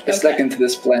 Okay. A second to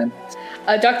this plan.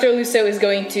 Dr. Aluso is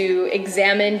going to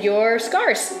examine your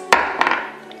scars.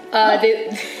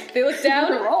 They look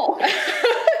down. Roll.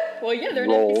 Well, yeah, they're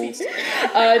Rolls.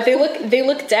 NPCs. They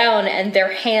look down, and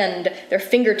their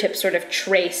fingertips sort of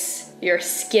trace your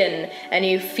skin, and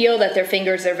you feel that their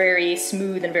fingers are very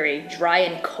smooth and very dry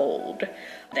and cold.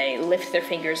 They lift their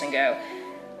fingers and go,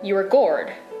 "You are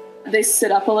gored." They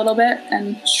sit up a little bit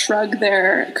and shrug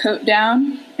their coat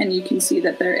down, and you can see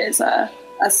that there is a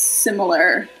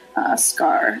similar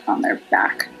scar on their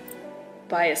back.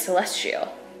 By a celestial.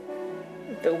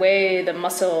 The way the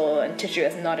muscle and tissue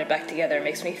has knotted back together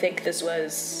makes me think this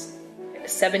was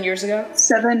 7 years ago?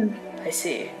 7. I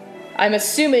see. I'm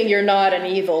assuming you're not an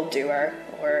evildoer,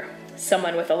 or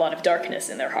someone with a lot of darkness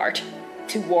in their heart,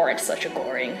 to warrant such a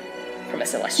goring from a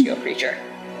celestial creature.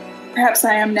 Perhaps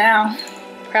I am now.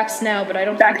 Perhaps now, but I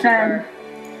don't Back think you then. were.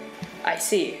 I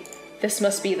see. This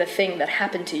must be the thing that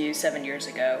happened to you 7 years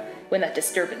ago, when that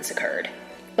disturbance occurred.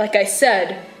 Like I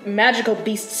said, magical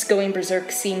beasts going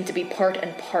berserk seem to be part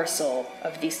and parcel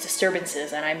of these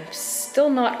disturbances, and I'm still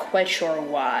not quite sure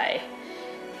why.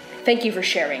 Thank you for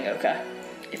sharing, Oka.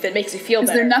 If it makes you feel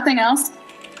better. Is there nothing else?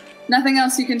 Nothing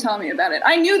else you can tell me about it?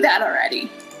 I knew that already.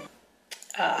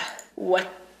 What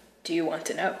do you want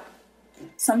to know?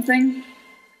 Something?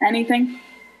 Anything?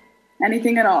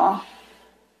 Anything at all?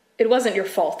 It wasn't your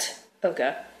fault,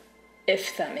 Oka,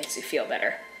 if that makes you feel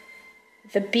better.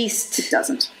 The beast... It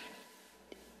doesn't.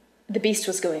 The beast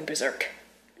was going berserk.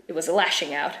 It was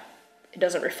lashing out. It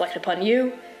doesn't reflect upon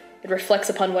you. It reflects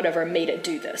upon whatever made it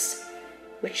do this,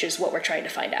 which is what we're trying to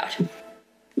find out.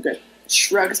 Okay.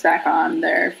 Shrugs back on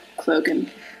their cloak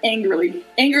and angrily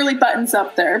buttons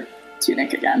up their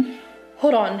tunic again.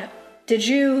 Hold on. Did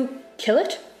you kill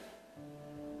it?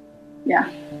 Yeah.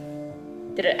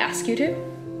 Did it ask you to?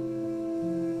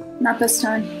 Not this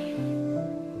time.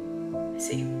 I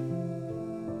see.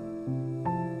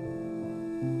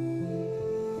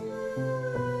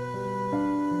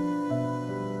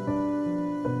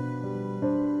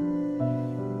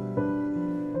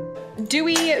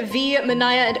 Dewey, V,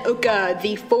 Manaya, and Oka,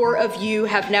 the four of you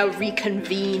have now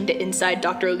reconvened inside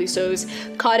Dr. Aluso's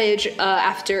cottage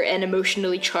after an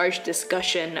emotionally charged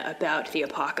discussion about the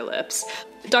apocalypse.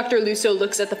 Dr. Aluso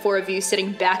looks at the four of you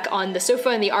sitting back on the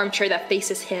sofa in the armchair that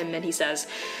faces him, and he says,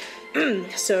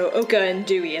 So, Oka and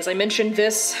Dewey, as I mentioned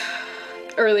this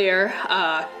earlier,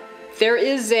 there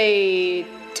is a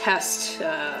test,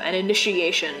 an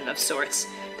initiation of sorts,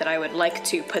 that I would like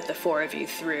to put the four of you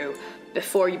through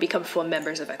before you become full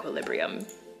members of Equilibrium.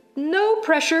 No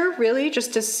pressure, really,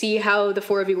 just to see how the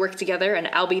four of you work together, and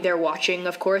I'll be there watching,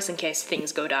 of course, in case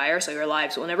things go dire, so your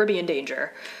lives will never be in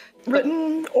danger.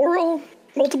 Written, oral,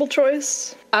 multiple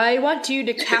choice. I want you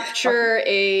to capture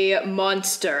a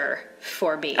monster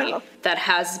for me that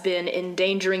has been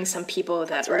endangering some people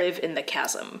that live in the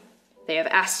chasm. They have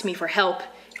asked me for help,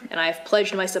 and I have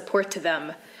pledged my support to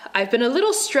them. I've been a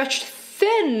little stretched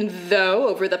thin, though,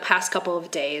 over the past couple of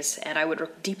days, and I would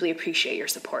deeply appreciate your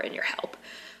support and your help.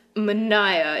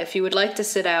 Manaya, if you would like to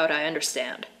sit out, I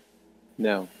understand.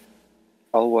 No.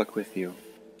 I'll work with you.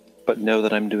 But know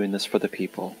that I'm doing this for the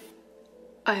people.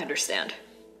 I understand.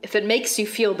 If it makes you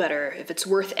feel better, if it's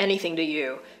worth anything to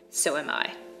you, so am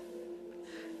I.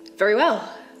 Very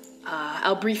well.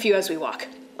 I'll brief you as we walk.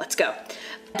 Let's go.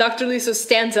 Dr. Luso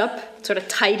stands up, sort of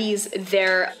tidies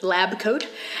their lab coat,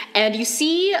 and you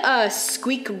see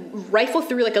Squeak rifle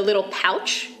through like a little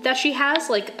pouch that she has,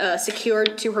 like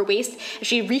secured to her waist. And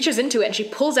she reaches into it and she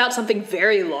pulls out something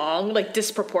very long, like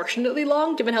disproportionately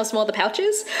long, given how small the pouch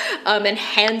is, and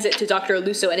hands it to Dr.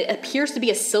 Luso, and it appears to be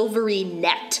a silvery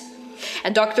net.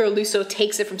 And Dr. Aluso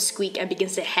takes it from Squeak and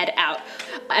begins to head out.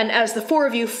 And as the four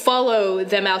of you follow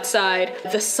them outside,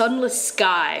 the sunless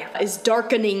sky is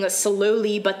darkening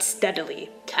slowly but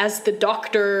steadily. As the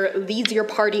doctor leads your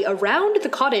party around the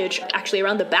cottage, actually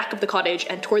around the back of the cottage,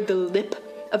 and toward the lip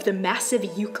of the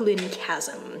massive Euclid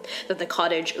chasm that the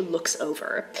cottage looks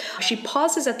over. She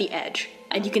pauses at the edge,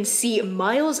 and you can see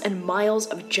miles and miles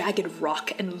of jagged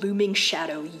rock and looming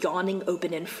shadow yawning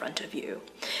open in front of you.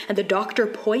 And the doctor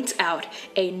points out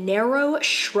a narrow,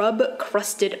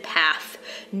 shrub-crusted path,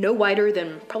 no wider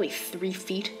than probably 3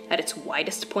 feet at its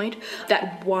widest point,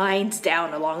 that winds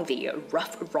down along the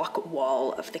rough rock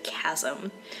wall of the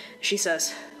chasm. She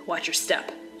says, "Watch your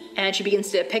step." And she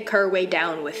begins to pick her way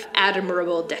down with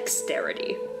admirable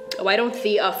dexterity. Why don't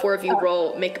the four of you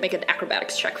make an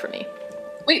acrobatics check for me?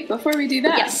 Wait, before we do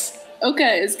that, yes,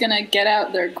 Oka is gonna get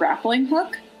out their grappling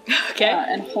hook, okay,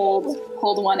 and hold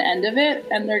one end of it,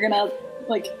 and they're gonna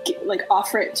like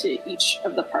offer it to each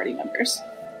of the party members.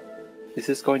 Is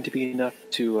this going to be enough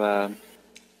to?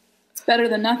 It's better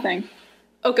than nothing.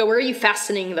 Oka, where are you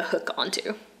fastening the hook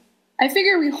onto? I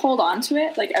figure we hold on to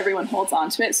it, like everyone holds on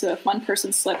to it, so if one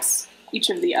person slips, each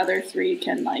of the other three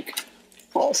can keep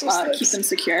them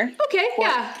secure. Okay, or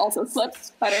yeah. Also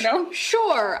slips. I don't know.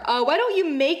 Sure. Why don't you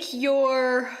make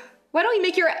your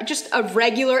just a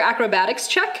regular acrobatics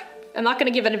check? I'm not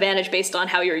going to give an advantage based on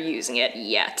how you're using it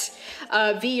yet.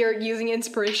 V, you're using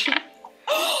inspiration.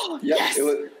 Yes.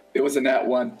 It was a nat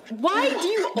 1. Why do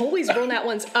you always roll nat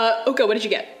ones? Oka, what did you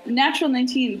get? Natural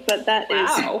 19, but that is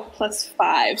plus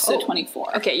 5, so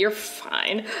 24. Okay, you're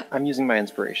fine. I'm using my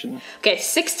inspiration. Okay,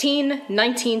 16,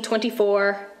 19,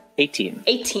 24... 18.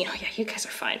 18. Oh yeah, you guys are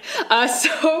fine.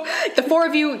 So the four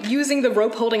of you using the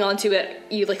rope holding onto it,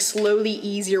 you slowly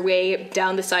ease your way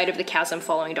down the side of the chasm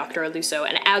following Dr. Aluso.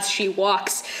 And as she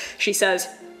walks, she says,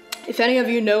 if any of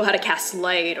you know how to cast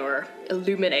light or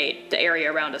illuminate the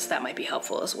area around us, that might be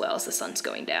helpful as well as the sun's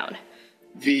going down.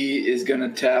 V is gonna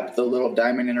tap the little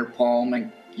diamond in her palm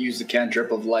and use the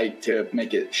cantrip of light to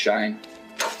make it shine.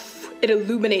 It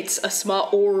illuminates a small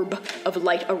orb of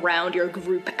light around your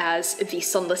group as the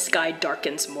sunless sky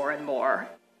darkens more and more.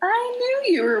 I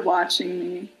knew you were watching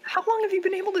me. How long have you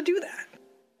been able to do that?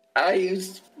 I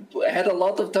had a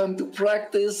lot of time to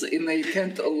practice in a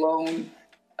tent alone.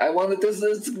 I wanted this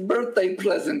as a birthday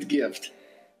present gift.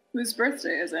 Whose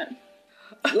birthday is it?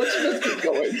 Let's keep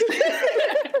going.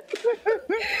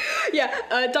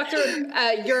 Yeah, Doctor,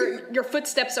 your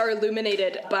footsteps are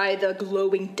illuminated by the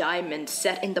glowing diamond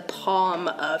set in the palm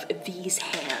of V's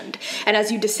hand. And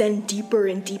as you descend deeper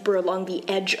and deeper along the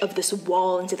edge of this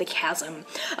wall into the chasm,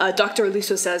 Dr.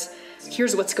 Aluso says,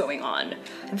 here's what's going on.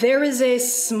 There is a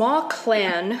small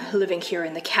clan living here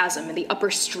in the chasm in the upper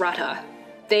strata.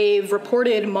 They've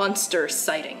reported monster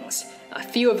sightings. A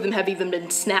few of them have even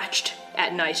been snatched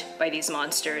at night by these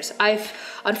monsters.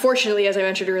 Unfortunately, as I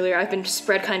mentioned earlier, I've been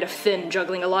spread kind of thin,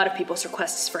 juggling a lot of people's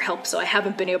requests for help, so I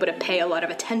haven't been able to pay a lot of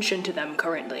attention to them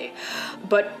currently.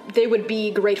 But they would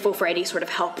be grateful for any sort of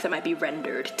help that might be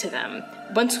rendered to them.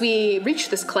 Once we reach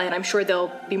this clan, I'm sure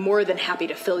they'll be more than happy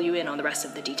to fill you in on the rest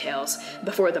of the details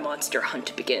before the monster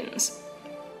hunt begins.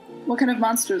 What kind of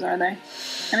monsters are they?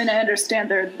 I mean, I understand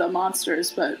they're the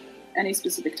monsters, but any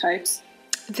specific types?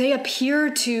 They appear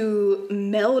to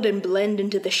meld and blend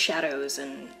into the shadows,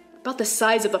 and about the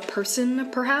size of a person,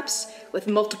 perhaps, with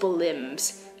multiple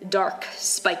limbs. Dark,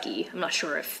 spiky. I'm not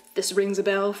sure if this rings a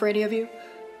bell for any of you.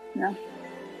 No.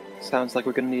 Sounds like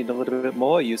we're going to need a little bit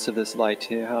more use of this light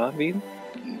here, huh, V?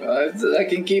 I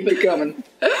can keep it coming.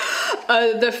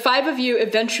 The five of you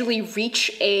eventually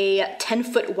reach a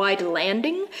 10-foot wide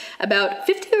landing, about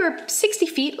 50 or 60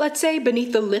 feet, let's say,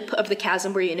 beneath the lip of the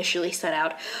chasm where you initially set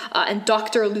out. And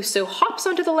Dr. Aluso hops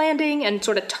onto the landing and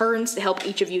sort of turns to help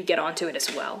each of you get onto it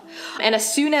as well. And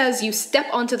as soon as you step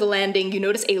onto the landing, you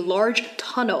notice a large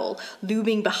tunnel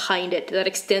looming behind it that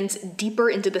extends deeper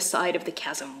into the side of the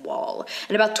chasm wall.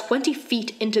 And about 20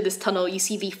 feet into this tunnel, you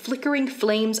see the flickering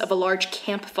flames of a large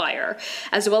campfire,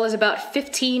 as well as about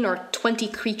 15 or 20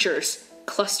 creatures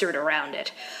clustered around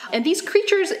it. And these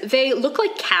creatures, they look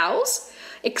like cows,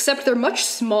 except they're much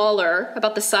smaller,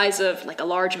 about the size of a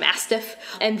large mastiff,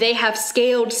 and they have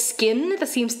scaled skin that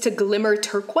seems to glimmer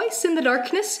turquoise in the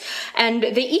darkness, and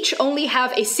they each only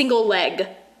have a single leg,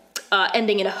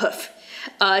 ending in a hoof.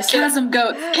 Chasm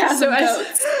goats.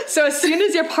 So as soon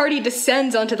as your party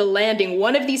descends onto the landing,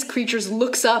 one of these creatures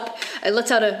looks up and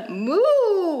lets out a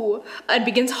moo and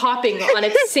begins hopping on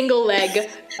its single leg. It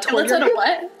lets out a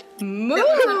what? Moo.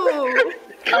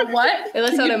 A what? It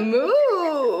lets out a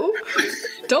moo.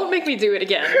 Don't make me do it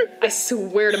again. I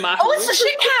swear to Mahu. Oh, it's a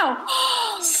shit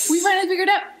cow. We finally figured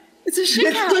out. It's a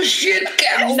shit cow. It's the shit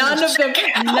cow.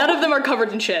 None of them are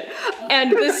covered in shit.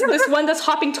 And this one that's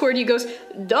hopping toward you goes,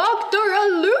 Dr.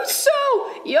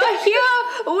 Aluso, you're here.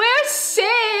 We're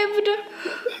saved.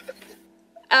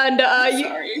 And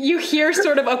you hear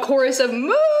sort of a chorus of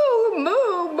moo,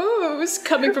 moo, moos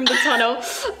coming from the tunnel.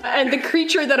 And the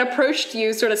creature that approached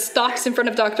you sort of stops in front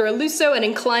of Dr. Aluso and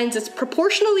inclines its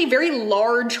proportionally very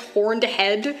large horned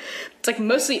head. It's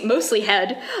mostly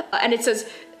head. And it says,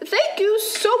 thank you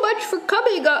so much for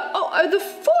coming. Are the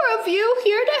four of you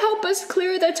here to help us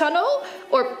clear the tunnel?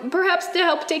 Or perhaps to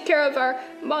help take care of our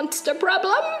monster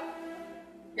problem?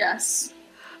 Yes.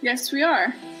 Yes, we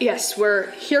are. Yes, we're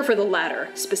here for the latter,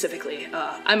 specifically.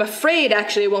 I'm afraid,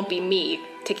 actually, it won't be me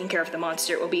taking care of the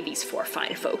monster. It will be these four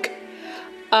fine folk.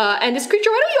 And this creature,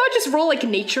 why don't you all just roll,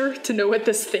 nature to know what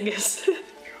this thing is?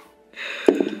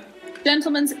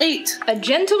 Gentleman's 8. A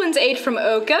gentleman's 8 from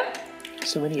Oka.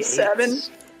 So many 8s. 7.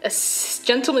 A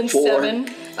gentleman's 4.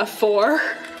 7. A 4.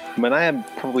 Manaya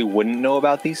probably wouldn't know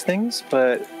about these things,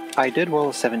 but I did roll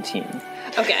a 17.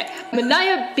 Okay.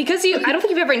 Manaya, because I don't think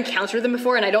you've ever encountered them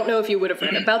before, and I don't know if you would have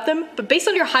read about them, but based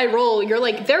on your high roll, you're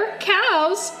like, they're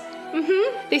cows.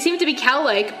 They seem to be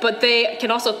cow-like, but they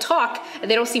can also talk, and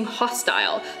they don't seem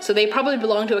hostile, so they probably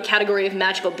belong to a category of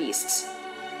magical beasts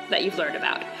that you've learned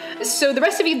about. So the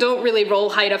rest of you don't really roll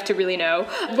high enough to really know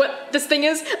what this thing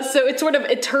is. So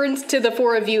it turns to the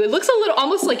four of you. It looks a little,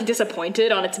 almost like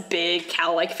disappointed on its big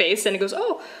cow-like face, and it goes,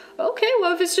 oh, okay,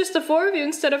 well, if it's just the four of you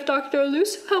instead of Dr.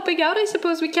 Aluso helping out, I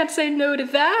suppose we can't say no to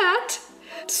that.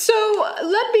 So,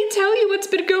 let me tell you what's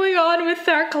been going on with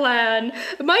our clan.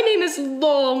 My name is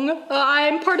Long. I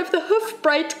am part of the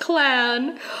Hoofbright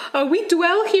clan. We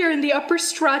dwell here in the upper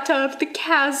strata of the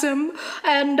chasm,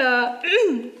 and,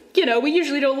 we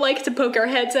usually don't like to poke our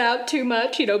heads out too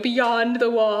much, beyond the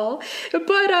wall.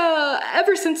 But,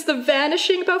 ever since the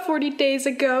vanishing about 40 days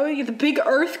ago, the big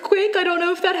earthquake, I don't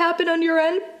know if that happened on your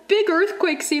end, big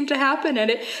earthquake seemed to happen,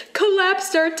 and it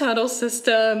collapsed our tunnel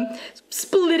system,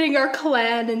 splitting our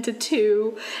clan into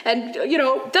two. And,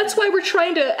 that's why we're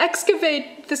trying to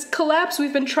excavate this collapse.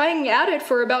 We've been trying at it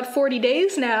for about 40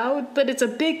 days now, but it's a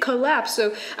big collapse,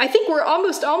 so I think we're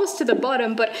almost to the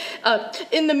bottom. But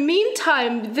in the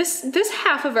meantime, this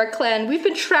half of our clan, we've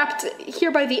been trapped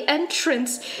here by the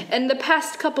entrance, and the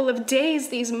past couple of days,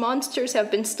 these monsters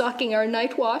have been stalking our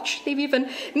night watch. They've even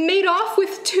made off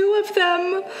with two of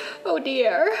them. Oh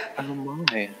dear. Oh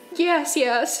my.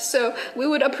 Yes. So we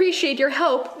would appreciate your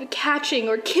help catching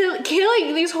or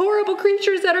killing these horrible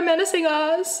creatures that are menacing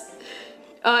us.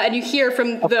 And you hear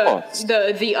from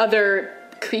the other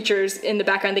creatures in the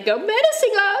background. They go,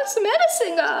 menacing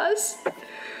us.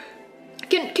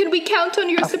 Can we count on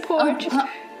your support?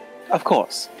 Of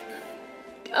course.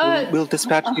 We'll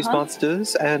dispatch these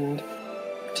monsters, and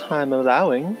time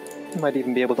allowing, we might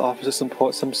even be able to offer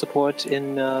some support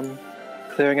in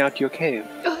clearing out your cave.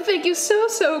 Oh, thank you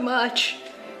so much.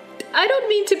 I don't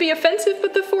mean to be offensive,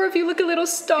 but the four of you look a little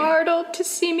startled to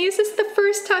see me. Is this the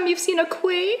first time you've seen a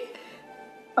queen?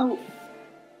 Oh,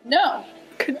 no.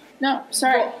 No,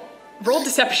 sorry. Roll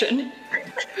deception.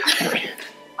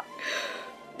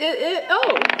 It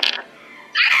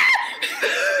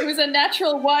was a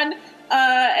natural 1,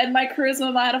 and my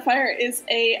charisma modifier is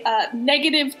a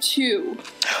 -2.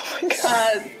 Oh my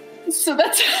god. So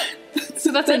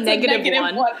that's a negative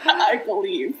 1, I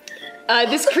believe.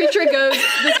 This creature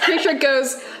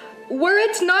goes, were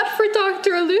it not for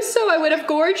Dr. Aluso, I would have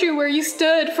gored you where you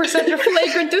stood for such a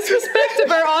flagrant disrespect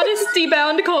of our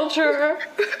honesty-bound culture.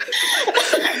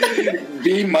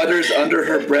 V mutters under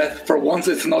her breath, for once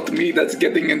it's not me that's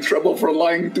getting in trouble for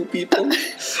lying to people.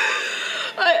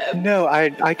 No,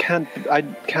 I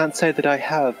can't say that I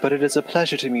have, but it is a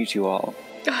pleasure to meet you all.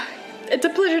 It's a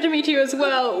pleasure to meet you as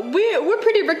well. We're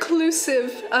pretty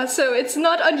reclusive, so it's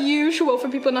not unusual for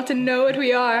people not to know what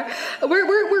we are.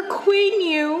 We're Queen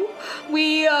Yu.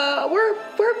 We're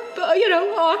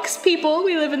ox people.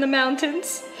 We live in the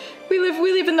mountains. We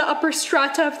live in the upper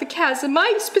strata of the chasm.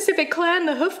 My specific clan,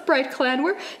 the Hoofbright clan,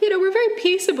 we're very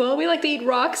peaceable. We like to eat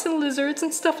rocks and lizards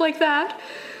and stuff like that.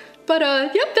 But,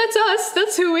 yep, that's us.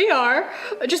 That's who we are.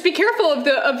 Just be careful of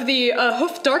the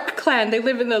Hoofdark clan. They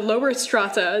live in the lower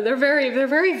strata. They're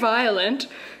very violent.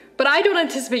 But I don't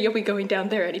anticipate you'll be going down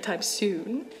there anytime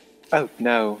soon. Oh,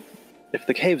 no. If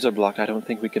the caves are blocked, I don't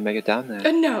think we can make it down there.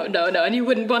 No, and you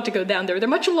wouldn't want to go down there. They're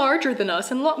much larger than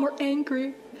us and a lot more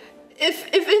angry. If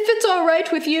it's all right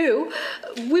with you,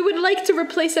 we would like to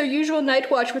replace our usual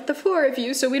night watch with the four of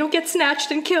you so we don't get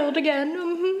snatched and killed again.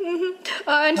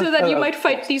 And so that you might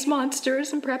fight these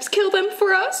monsters and perhaps kill them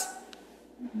for us.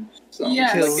 Sounds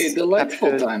like a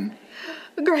delightful time.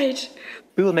 Great.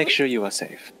 We will make sure you are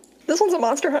safe. This one's a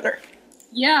monster hunter.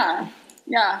 Yeah.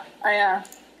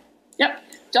 Yep.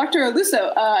 Dr. Aluso,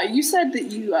 you said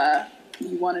that you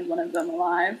wanted one of them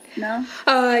alive, no?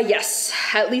 Yes,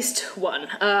 at least one.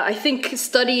 I think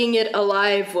studying it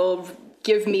alive will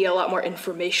give me a lot more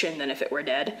information than if it were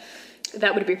dead.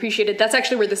 That would be appreciated. That's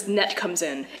actually where this net comes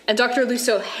in. And Dr.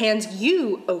 Aluso hands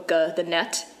you, Oka, the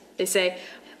net. They say,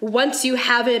 once you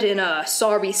have it in a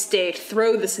sorry state,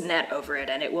 throw this net over it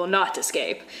and it will not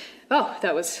escape. Oh,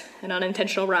 that was an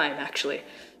unintentional rhyme, actually.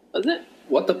 Was it?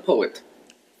 What a poet.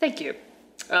 Thank you.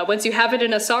 Once you have it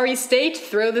in a sorry state,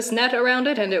 throw this net around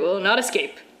it and it will not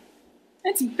escape.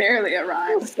 It's barely a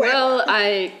rhyme. Well,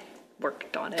 I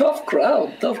worked on it. Tough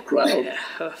crowd. They're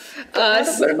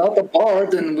not a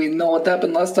bard, and we know what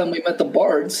happened last time we met the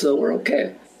bard, so we're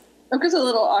okay. Oka's a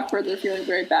little awkward. They're feeling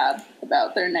very bad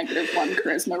about their -1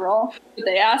 charisma roll.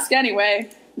 They ask anyway,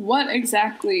 what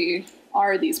exactly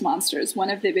are these monsters? When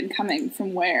have they been coming?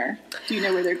 From where? Do you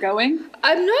know where they're going?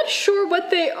 I'm not sure what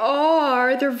they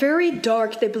are. They're very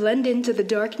dark. They blend into the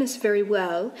darkness very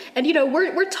well. And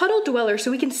we're tunnel dwellers,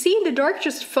 so we can see in the dark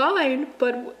just fine,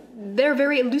 but they're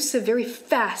very elusive, very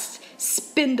fast,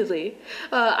 spindly.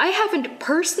 I haven't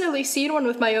personally seen one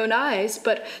with my own eyes,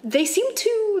 but they seem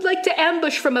to like to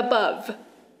ambush from above.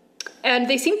 And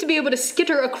they seem to be able to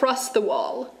skitter across the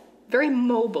wall. Very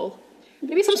mobile.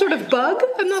 Maybe some sort of bug?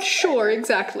 I'm not sure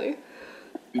exactly.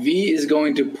 V is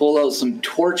going to pull out some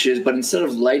torches, but instead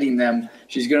of lighting them,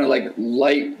 she's going to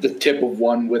light the tip of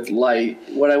one with light.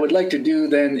 What I would like to do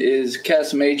then is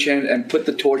cast Mage Hand and put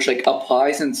the torch up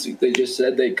high, since they just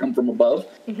said they come from above,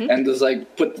 and just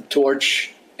put the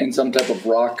torch in some type of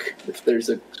rock if there's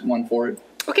one for it.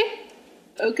 Okay.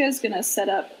 Oka's gonna set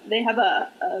up. They have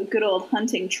a good old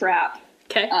hunting trap.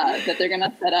 Okay. That they're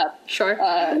gonna set up. Sure.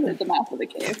 At the mouth of the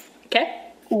cave.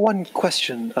 Okay. One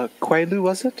question. Quailu,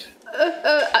 was it?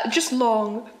 Just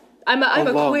Long. I'm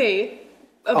a Long. Quay.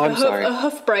 I'm sorry. A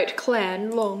Hoofbright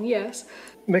clan. Long, yes.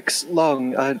 Mix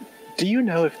Long, do you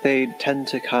know if they tend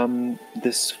to come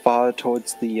this far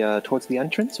towards the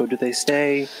entrance, or do they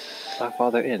stay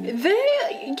farther in?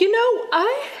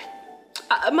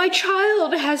 My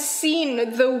child has seen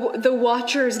the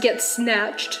Watchers get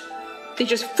snatched. They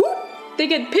just, they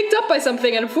get picked up by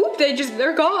something and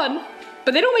they're gone.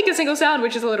 But they don't make a single sound,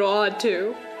 which is a little odd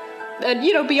too. And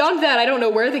beyond that, I don't know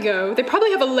where they go. They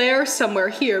probably have a lair somewhere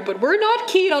here, but we're not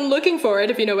keen on looking for it,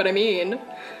 if you know what I mean.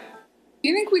 Do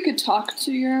you think we could talk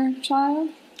to your child?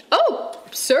 Oh,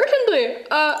 certainly.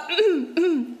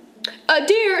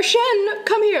 Dear Shen,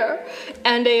 come here.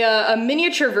 And a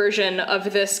miniature version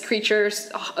of this creature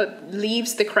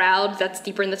leaves the crowd that's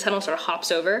deeper in the tunnel, sort of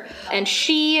hops over. And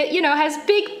she, has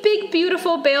big,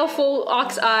 beautiful, baleful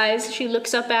ox eyes. She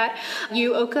looks up at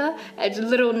you, Oka, a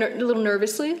little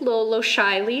nervously, a little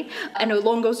shyly. And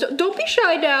Long goes, don't be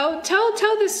shy now.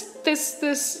 Tell this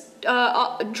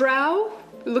drow,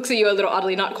 looks at you a little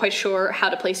oddly, not quite sure how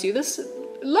to place you. This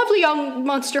lovely young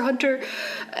monster hunter,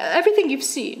 everything you've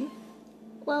seen.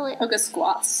 Well, Oka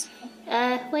squats.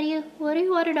 What do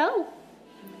you want to know?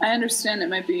 I understand it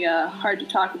might be hard to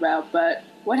talk about, but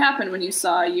what happened when you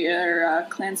saw your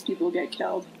clanspeople get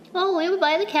killed? Oh, we were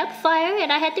by the campfire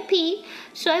and I had to pee,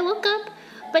 so I woke up.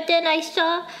 But then I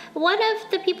saw one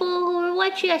of the people who were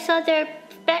watching, I saw their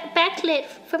backlit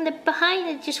from the behind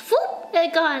and just whoop,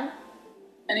 they're gone.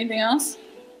 Anything else?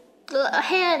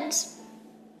 Hands.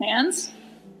 Hands?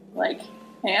 Like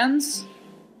hands?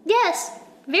 Yes.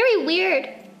 Very weird.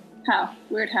 How?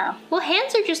 Weird how? Well,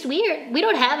 hands are just weird. We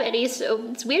don't have any, so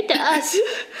it's weird to us.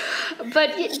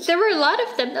 But there were a lot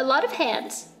of them, a lot of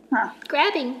hands. Huh.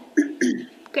 Grabbing.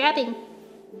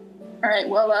 Alright,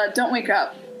 well, don't wake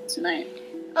up tonight.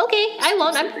 Okay, I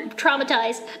won't. I'm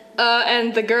traumatized.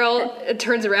 And the girl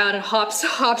turns around and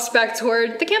hops back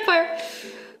toward the campfire.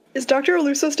 Is Dr.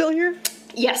 Aluso still here?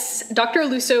 Yes, Dr.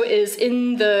 Aluso is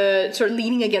in the, sort of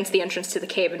leaning against the entrance to the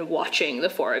cave and watching the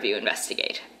four of you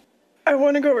investigate. I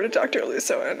want to go over to Dr.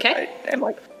 Aluso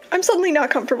and I'm suddenly not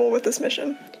comfortable with this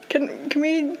mission. Can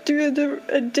we do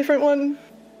a different one?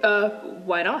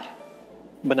 Why not?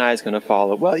 Manaya's gonna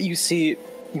follow. Well, you see,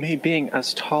 me being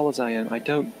as tall as I am, I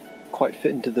don't quite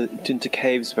fit into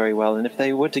caves very well, and if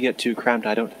they were to get too cramped,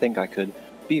 I don't think I could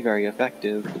be very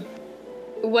effective.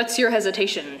 What's your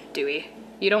hesitation, Dewey?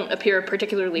 You don't appear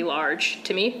particularly large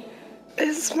to me.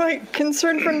 It's my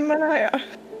concern for Manaya.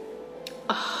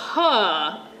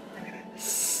 Aha.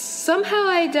 Somehow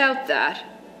I doubt that.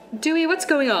 Dewey, what's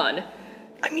going on?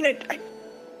 I mean,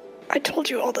 I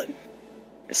told you all the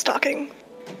stalking,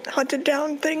 hunted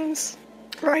down things,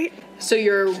 right? So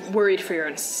you're worried for your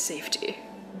own safety?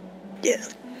 Yeah.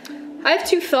 I have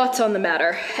two thoughts on the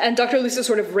matter, and Dr. Aluso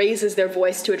sort of raises their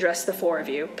voice to address the four of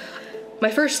you. My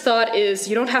first thought is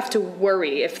you don't have to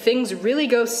worry. If things really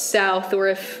go south, or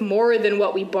if more than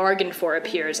what we bargained for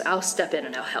appears, I'll step in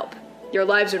and I'll help. Your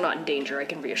lives are not in danger, I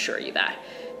can reassure you that.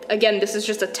 Again, this is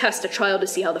just a test, a trial to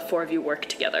see how the four of you work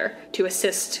together, to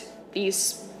assist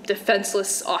these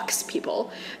defenseless ox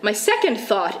people. My second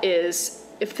thought is,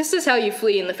 if this is how you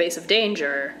flee in the face of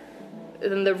danger,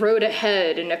 then the road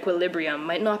ahead in Equilibrium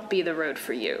might not be the road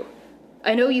for you.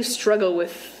 I know you struggle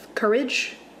with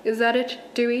courage, is that it,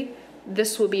 Dewey?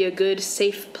 This will be a good,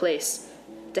 safe place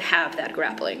to have that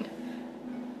grappling.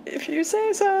 If you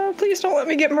say so, please don't let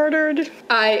me get murdered.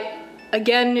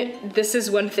 Again, this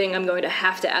is one thing I'm going to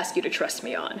have to ask you to trust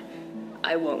me on.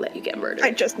 I won't let you get murdered.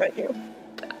 I just met you.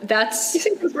 You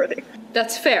seem trustworthy.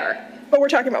 That's fair. But we're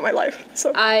talking about my life,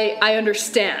 so... I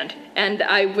understand, and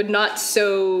I would not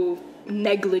so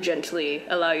negligently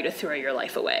allow you to throw your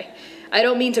life away. I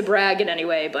don't mean to brag in any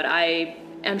way, but I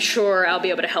am sure I'll be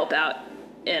able to help out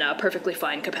in a perfectly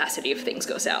fine capacity if things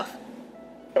go south.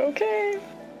 Okay.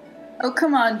 Oh,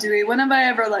 come on, Dewey. When have I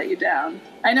ever let you down?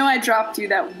 I know I dropped you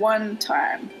that one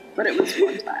time, but it was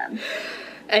one time.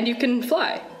 And you can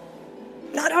fly.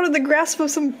 Not out of the grasp of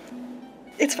some...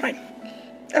 It's fine.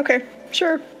 Okay,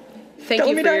 sure. Thank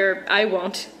you for your... I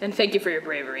won't. And thank you for your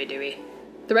bravery, Dewey.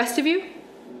 The rest of you?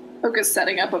 Oka's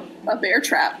setting up a bear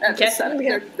trap at the setup.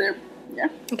 Yeah.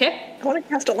 Okay. I want to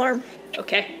cast Alarm.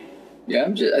 Okay.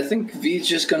 Yeah, I think V's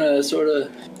just gonna sort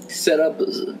of set up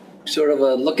sort of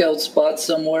a lookout spot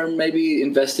somewhere, maybe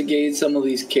investigate some of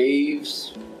these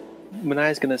caves.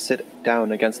 Manaya's gonna sit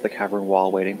down against the cavern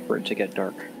wall waiting for it to get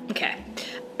dark. Okay.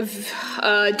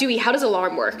 Dewey, how does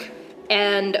Alarm work?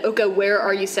 And Oka, where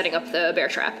are you setting up the bear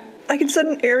trap? I can set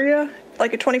an area,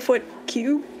 like a 20-foot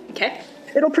cube. Okay.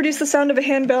 It'll produce the sound of a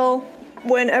handbell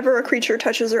whenever a creature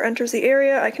touches or enters the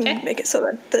area. I can make it so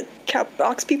that the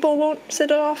ox people won't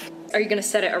set it off. Are you going to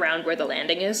set it around where the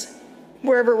landing is?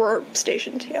 Wherever we're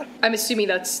stationed, yeah. I'm assuming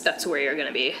that's where you're going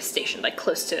to be stationed, like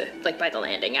close to, like by the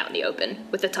landing out in the open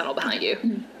with the tunnel behind you.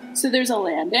 Mm-hmm. So there's a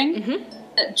landing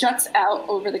that juts out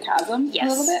over the chasm a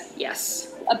little bit?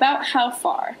 Yes. About how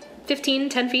far? 10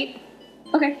 feet.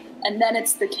 Okay. And then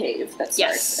it's the cave that starts.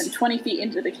 Yes. And 20 feet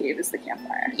into the cave is the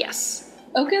campfire. Yes.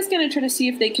 Oka's going to try to see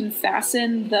if they can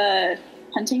fasten the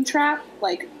hunting trap,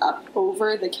 like, up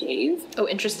over the cave. Oh,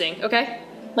 interesting. Okay.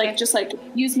 Like, just, like,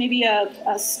 use maybe a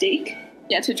stake,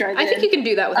 to drive it I think in. you can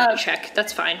do that without a check.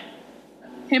 That's fine.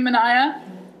 Hey, Manaya,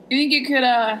 you think you could,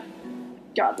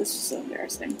 God, this is so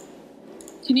embarrassing.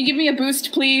 Can you give me a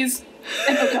boost, please?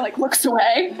 And Oka, like, looks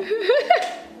away.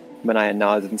 Manaya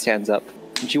nods and stands up.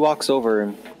 And she walks over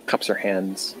and cups her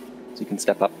hands so you can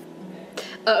step up.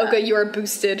 Oka, you are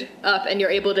boosted up and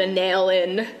you're able to nail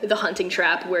in the hunting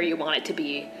trap where you want it to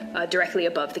be, directly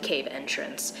above the cave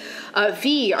entrance.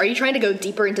 V, are you trying to go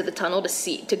deeper into the tunnel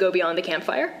to go beyond the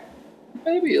campfire?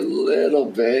 Maybe a little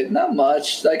bit, not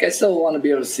much. Like, I still want to be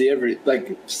able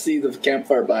to see the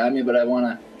campfire behind me, but I want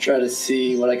to try to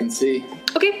see what I can see.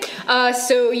 Okay,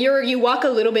 so you walk a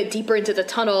little bit deeper into the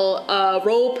tunnel.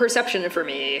 Roll perception for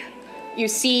me. You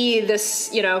see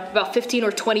this, about 15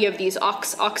 or 20 of these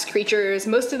ox creatures.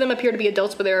 Most of them appear to be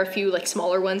adults, but there are a few,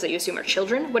 smaller ones that you assume are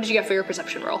children. What did you get for your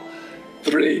perception roll?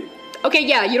 3. Okay,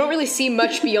 yeah, you don't really see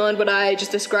much beyond what I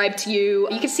just described to you.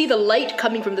 You can see the light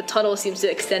coming from the tunnel seems to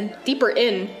extend deeper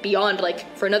in, beyond,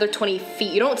 for another 20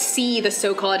 feet. You don't see the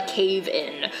so-called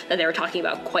cave-in that they were talking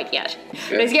about quite yet. Okay.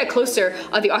 But as you get closer,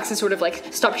 the oxen sort of,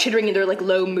 stop chittering in their,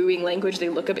 low mooing language. They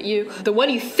look up at you. The one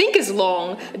you think is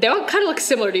long, they all kind of look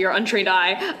similar to your untrained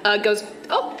eye, goes,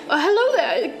 hello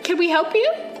there, can we help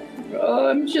you?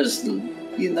 I'm just...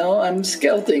 I'm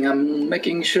scouting. I'm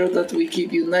making sure that we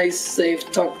keep you nice,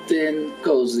 safe, tucked in,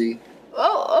 cozy.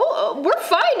 We're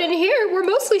fine in here. We're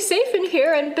mostly safe in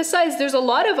here, and besides, there's a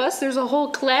lot of us. There's a whole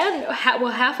clan,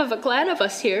 half of a clan of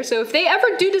us here, so if they ever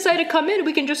do decide to come in,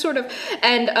 we can just sort of...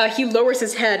 And he lowers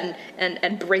his head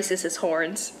and braces his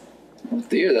horns. Oh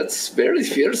dear, that's very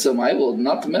fearsome. I will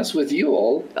not mess with you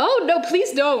all. Oh, no,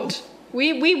 please don't.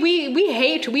 We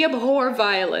abhor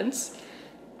violence.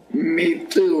 Me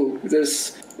too.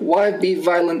 Why be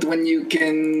violent when you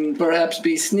can perhaps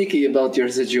be sneaky about your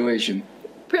situation?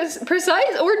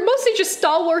 Precise, or mostly just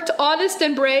stalwart, honest,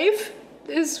 and brave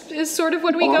is sort of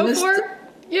what we go for.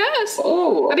 Yes.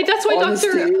 Oh, I mean, that's why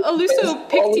Dr. Aluso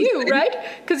picked you, thing. right?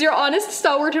 Because you're honest,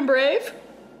 stalwart, and brave.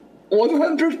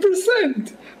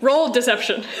 100%. Roll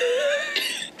deception.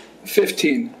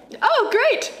 15. Oh,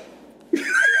 great.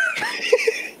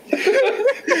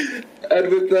 And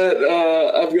with that,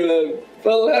 I'm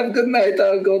gonna, have a good night.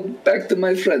 I'll go back to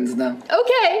my friends now.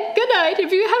 Okay, good night.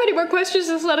 If you have any more questions,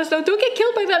 just let us know. Don't get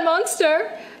killed by that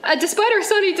monster. Despite our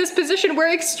sunny disposition,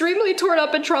 we're extremely torn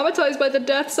up and traumatized by the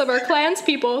deaths of our clans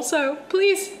people, so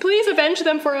please avenge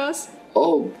them for us.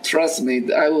 Oh, trust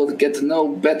me, I will get no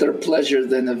better pleasure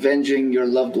than avenging your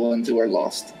loved ones who are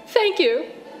lost. Thank you.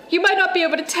 You might not be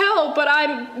able to tell, but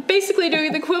I'm basically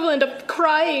doing the equivalent of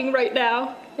crying right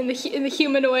now. In the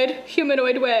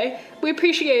humanoid way. We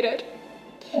appreciate it.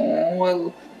 Oh,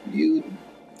 well, you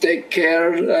take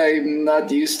care. I'm not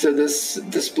used to this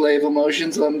display of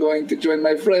emotion, so I'm going to join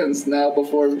my friends now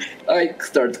before I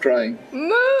start crying.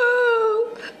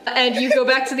 Moo! And you go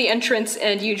back to the entrance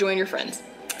and you join your friends.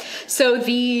 So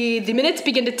the minutes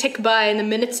begin to tick by, and the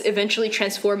minutes eventually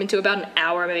transform into about an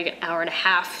hour, maybe an hour and a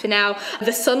half. Now,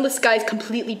 the sunless sky is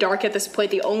completely dark at this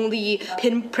point. The only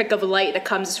pinprick of light that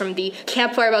comes is from the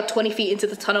campfire about 20 feet into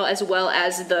the tunnel, as well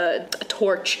as the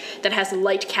torch that has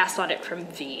light cast on it from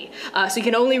V. So you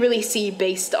can only really see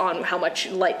based on how much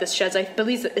light this sheds. I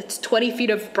believe it's 20 feet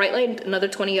of bright light and another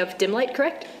 20 of dim light,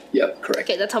 correct? Yep, correct.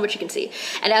 Okay, that's how much you can see.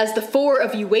 And as the four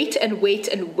of you wait and wait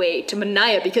and wait,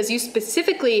 Manaya, because you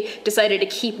specifically decided to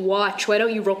keep watch, why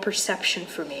don't you roll perception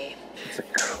for me? It's a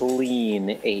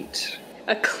clean 8.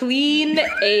 A clean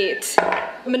 8.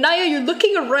 Manaya, you're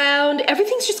looking around.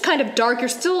 Everything's just kind of dark. You're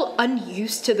still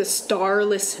unused to the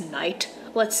starless night,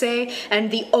 let's say,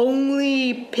 and the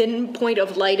only pinpoint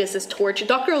of light is this torch.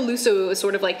 Dr. Aluso is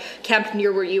sort of like camped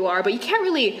near where you are, but you can't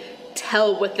really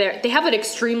tell what they have an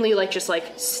extremely just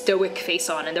stoic face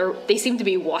on, and they seem to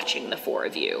be watching the four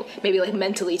of you, maybe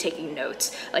mentally taking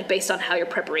notes, based on how your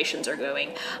preparations are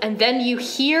going. And then you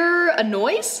hear a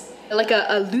noise, like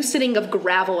a loosening of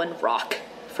gravel and rock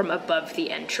from above the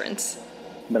entrance.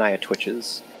 Manaya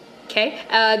twitches. Okay,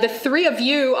 the three of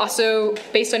you also,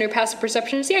 based on your passive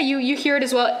perceptions, you hear it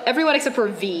as well. Everyone except for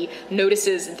V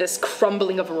notices this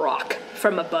crumbling of rock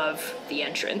from above the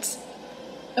entrance.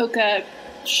 Oka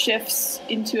shifts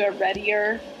into a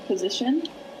readier position.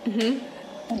 Mm-hmm.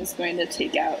 And is going to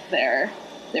take out their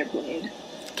blade.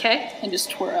 Okay. And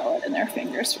just twirl it in their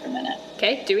fingers for a minute.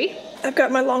 Okay, Dewey? I've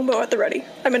got my longbow at the ready.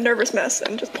 I'm a nervous mess.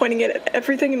 I'm just pointing it at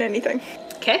everything and anything.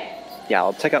 Okay. Yeah,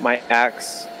 I'll take out my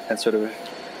axe and sort of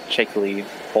shakily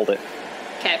hold it.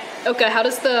 Okay. Oka, how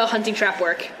does the hunting trap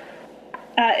work?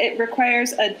 It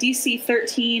requires a DC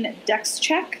 13 dex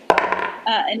check.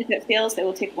 And if it fails, they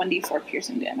will take 1d4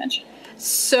 piercing damage.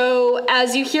 So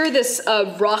as you hear this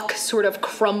rock sort of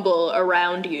crumble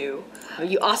around you,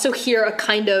 you also hear a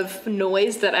kind of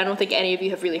noise that I don't think any of you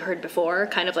have really heard before,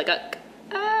 kind of like a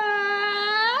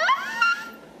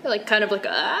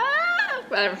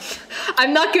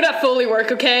I'm not good at Foley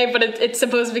work, okay, but it's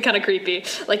supposed to be kind of creepy,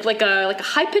 like a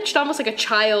high pitched, almost like a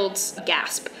child's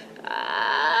gasp.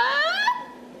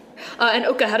 And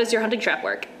Oka, how does your hunting trap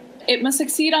work? It must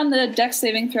succeed on the dex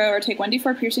saving throw or take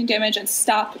 1d4 piercing damage and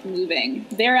stop moving.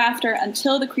 Thereafter,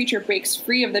 until the creature breaks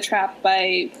free of the trap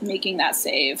by making that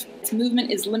save. Its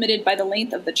movement is limited by the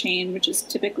length of the chain, which is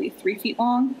typically 3 feet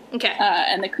long. Okay.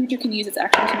 And the creature can use its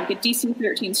action to make a DC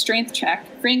 13 strength check,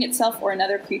 freeing itself or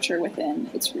another creature within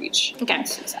its reach. Okay.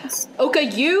 Oka,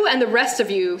 you and the rest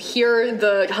of you hear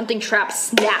the hunting trap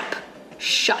snap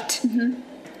shut. Mm-hmm.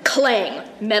 Clang,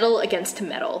 metal against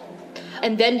metal.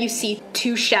 And then you see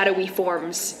two shadowy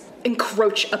forms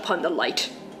encroach upon the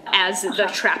light as the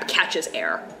trap catches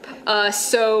air.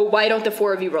 So why don't the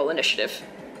four of you roll initiative?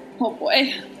 Oh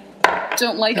boy.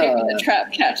 Don't like it when the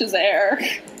trap catches air.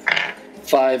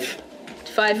 5.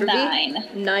 5 for 9.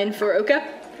 V? 9 for Oka?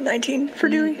 19 for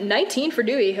Dewey. 19 for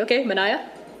Dewey. Okay, Manaya?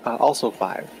 Also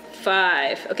 5.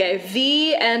 5. Okay,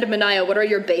 V and Manaya, what are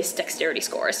your base dexterity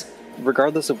scores?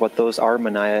 Regardless of what those are,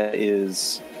 Manaya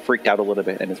is freaked out a little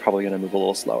bit and is probably going to move a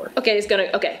little slower. Okay,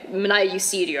 Manaya, you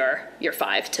cede your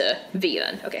 5 to V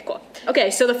then. Okay, cool.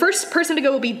 Okay, so the first person to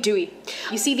go will be Dewey.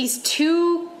 You see these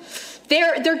two,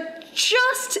 they're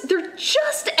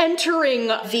just entering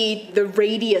the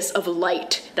radius of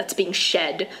light that's being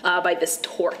shed by this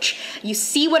torch. You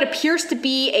see what appears to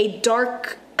be a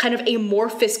dark, kind of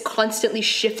amorphous, constantly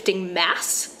shifting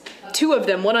mass. Two of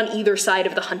them, one on either side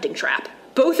of the hunting trap.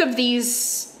 Both of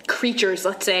these creatures,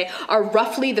 let's say, are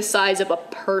roughly the size of a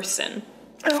person.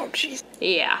 Oh, jeez.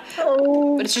 Yeah.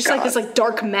 Oh, but it's just God. this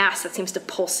dark mass that seems to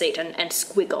pulsate and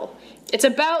squiggle. It's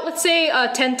about, let's say,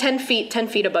 10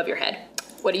 feet above your head.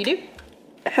 What do you do?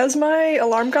 Has my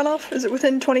alarm gone off? Is it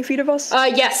within 20 feet of us?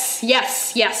 Yes.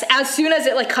 As soon as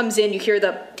it comes in, you hear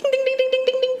the ding ding ding ding ding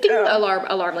ding ding ding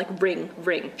alarm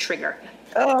ring trigger.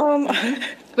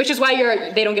 Which is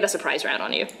why they don't get a surprise round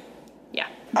on you. Yeah.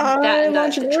 I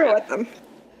launch an arrow at them.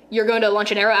 You're going to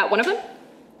launch an arrow at one of them?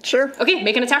 Sure. Okay,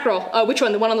 make an attack roll. Which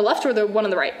one? The one on the left or the one on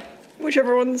the right?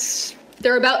 Whichever one's...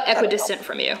 They're about equidistant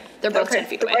from you. They're both 10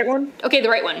 feet away. The right one? Okay, the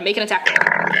right one. Make an attack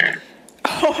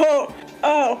roll.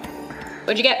 Oh.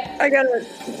 What'd you get? I got a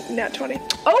nat 20.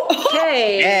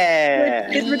 Okay. Yeah.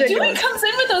 It's ridiculous. Dewey comes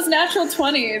in with those natural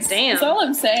 20s. Damn. That's all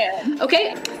I'm saying.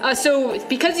 Okay, so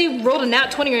because you rolled a nat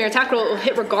 20 on your attack roll, it will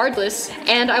hit regardless,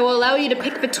 and I will allow you to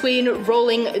pick between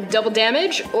rolling double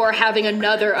damage or having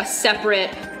a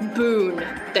separate boon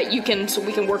that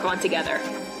we can work on together.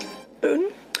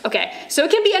 Boon? Okay, so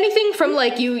it can be anything from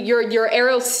like your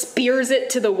arrow spears it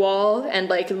to the wall and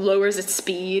like lowers its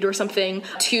speed or something,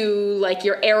 to like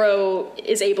your arrow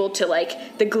is able to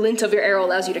like the glint of your arrow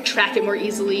allows you to track it more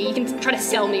easily. You can try to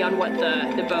sell me on what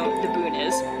the boon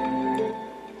is.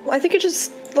 Well, I think it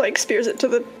just like spears it to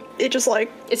the. It just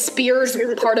like it spears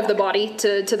part of the body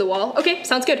to the wall. Okay,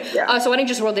 sounds good. Yeah. So why don't you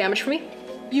just roll damage for me?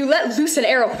 You let loose an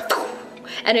arrow,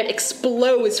 and it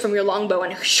explodes from your longbow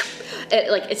and.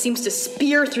 It seems to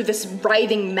spear through this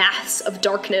writhing mass of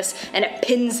darkness, and it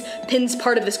pins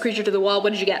part of this creature to the wall.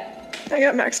 What did you get? I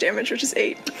got max damage, which is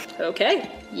 8. Okay.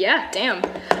 Yeah, damn.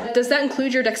 Does that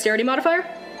include your dexterity modifier?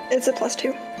 It's a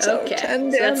 +2. So okay.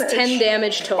 10 so damage. That's 10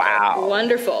 damage total. Wow.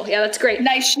 Wonderful. Yeah, that's great.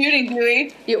 Nice shooting,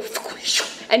 Dewey.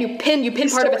 And you pin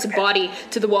part of its body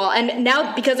to the wall. And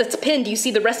now, because it's pinned, you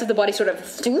see the rest of the body sort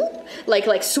of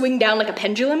like swing down like a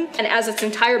pendulum. And as its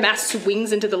entire mass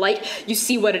swings into the light, you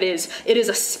see what it is. It is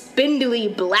a spindly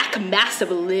black mass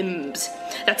of limbs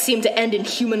that seem to end in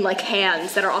human-like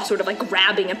hands that are all sort of like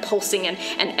grabbing and pulsing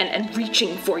and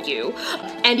reaching for you.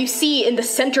 And you see in the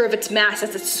center of its mass,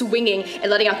 as it's swinging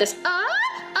and letting out this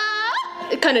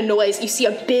kind of noise, you see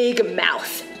a big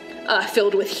mouth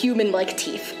filled with human-like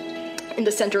teeth in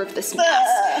the center of this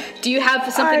mass. Do you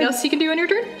have something else you can do on your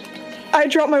turn? I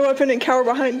drop my weapon and cower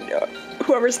behind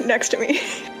whoever's next to me.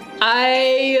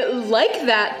 I like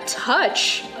that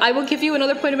touch. I will give you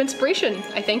another point of inspiration,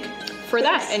 I think, for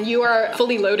that. And you are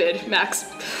fully loaded, Max.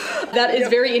 That is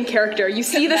very in character. You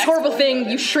see this horrible thing,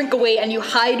 you shrink away, and you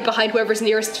hide behind whoever's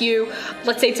nearest to you.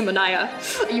 Let's say it's Manaya.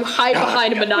 You hide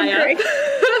behind Manaya.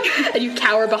 And you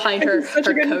cower behind her. Such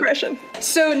a good impression.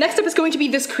 So next up is going to be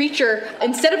this creature.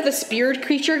 Instead of the speared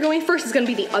creature going first, it's going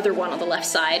to be the other one on the left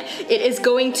side. It is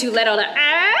going to let out a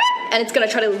and it's going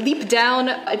to try to leap down.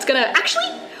 It's going to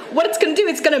what it's going to do,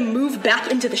 it's going to move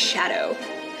back into the shadow.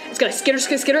 It's gonna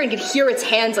skitter, and you can hear its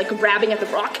hands like grabbing at the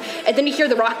rock, and then you hear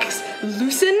the rocks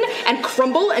loosen and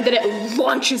crumble, and then it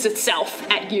launches itself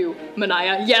at you,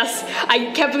 Manaya. Yes,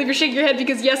 I can't believe you're shaking your head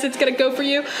because yes, it's gonna go for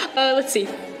you. Let's see.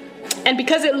 And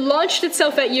because it launched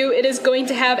itself at you, it is going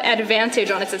to have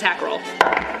advantage on its attack roll.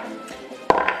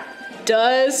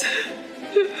 Does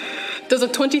a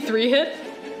 23 hit?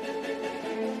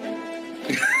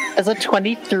 As a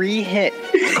 23 hit.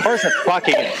 Of course it's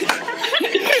fucking it.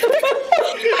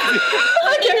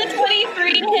 Okay, the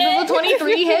 23 hit. Does a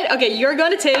 23 hit? Okay, you're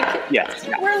gonna take... Yes.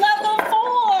 We're level 4!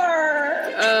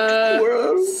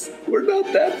 We're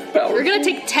not that powerful. You're gonna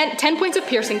take 10 points of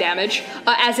piercing damage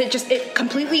as it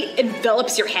completely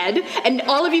envelops your head, and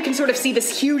all of you can sort of see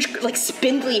this huge, like,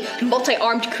 spindly,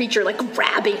 multi-armed creature, like,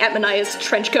 grabbing at Manaya's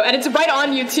trench coat, and it's right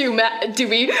on you too,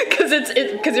 Dewey, because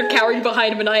you're cowering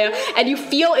behind Manaya, and you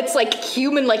feel its, like,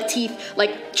 human-like teeth,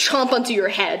 like, chomp onto your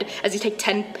head as you take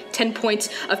 10 points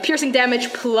of piercing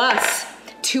damage plus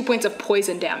 2 points of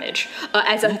poison damage,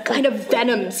 as a kind of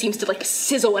venom seems to like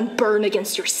sizzle and burn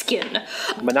against your skin.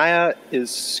 Manaya is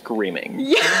screaming.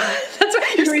 Yeah, that's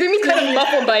right. Your screaming's kind of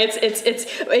muffled by its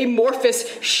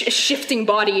amorphous shifting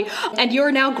body, and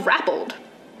you're now grappled.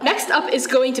 Next up is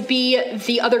going to be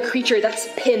the other creature that's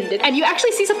pinned, and you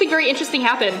actually see something very interesting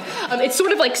happen. It's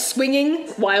sort of like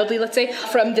swinging wildly, let's say,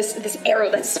 from this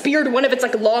arrow that speared one of its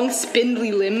like long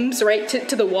spindly limbs right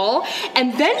to the wall,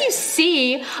 and then you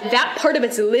see that part of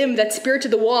its limb that speared to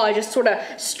the wall just sort of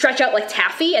stretch out like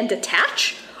taffy and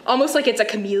detach, almost like it's a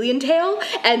chameleon tail,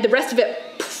 and the rest of it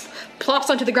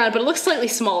plops onto the ground, but it looks slightly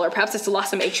smaller. Perhaps it's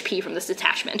lost some HP from this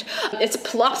detachment. It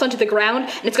plops onto the ground,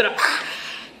 and it's gonna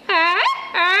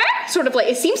sort of like,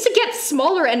 it seems to get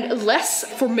smaller and less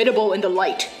formidable in the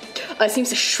light. It seems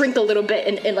to shrink a little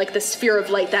bit in like the sphere of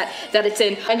light that it's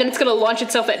in, and then it's gonna launch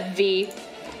itself at V.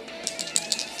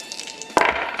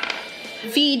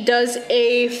 V does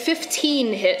a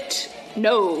 15 hit.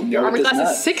 No, your armor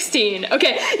class is 16.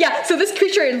 Okay, yeah, so this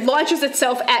creature launches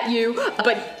itself at you,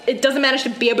 but it doesn't manage to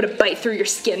be able to bite through your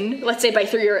skin, let's say bite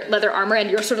through your leather armor,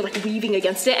 and you're sort of like weaving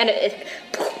against it, and it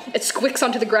squicks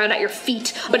onto the ground at your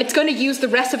feet, but it's going to use the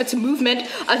rest of its movement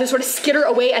to sort of skitter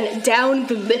away and down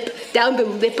the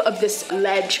lip of this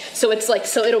ledge, so it's like,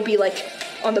 so it'll be like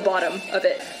on the bottom of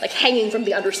it, like hanging from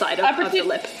the underside of the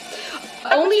lip.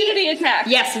 Opportunity attack.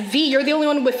 Yes, V, you're the only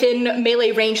one within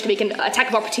melee range to make an attack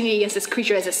of opportunity against this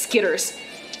creature as it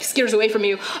skitters away from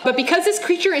you. But because this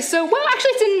creature is so, well,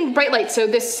 actually it's in bright light, so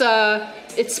this,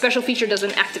 its special feature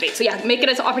doesn't activate. So yeah, make it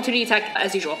as an opportunity attack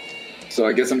as usual. So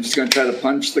I guess I'm just gonna try to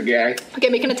punch the guy. Okay,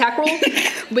 make an attack roll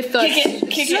with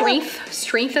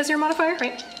strength as your modifier,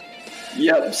 right?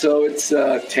 Yep, so it's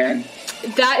 10.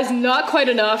 That is not quite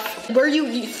enough. Where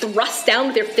you thrust down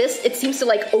with your fist, it seems to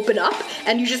like open up,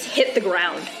 and you just hit the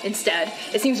ground instead.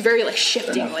 It seems very like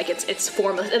shifting, like it's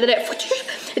formless, and then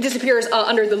it disappears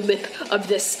under the lip of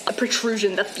this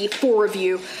protrusion that the 4 of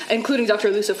you, including Dr.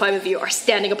 Aluso, 5 of you, are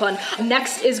standing upon.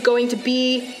 Next is going to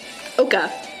be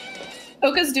Oka.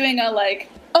 Oka's doing a like,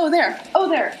 oh there, oh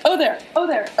there, oh there, oh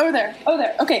there, oh there, oh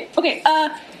there. Okay.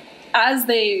 As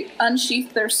they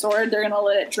unsheath their sword, they're gonna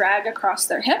let it drag across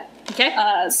their hip. Okay.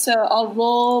 So I'll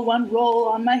roll 1 roll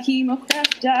on my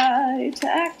Hemocraft die to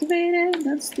activate it.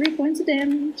 That's 3 points of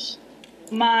damage.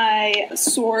 My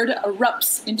sword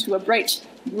erupts into a bright,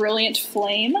 brilliant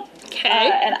flame. Okay.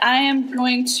 And I am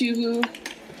going to...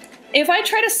 If I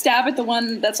try to stab at the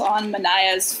one that's on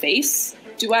Manaya's face,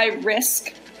 do I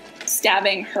risk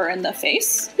stabbing her in the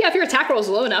face? Yeah, if your attack roll is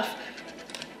low enough.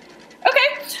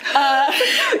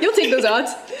 Okay. You'll take those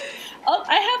odds.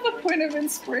 I have a point of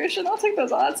inspiration. I'll take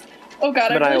those odds. Oh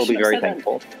god, Manaya will be very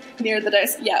thankful. Near the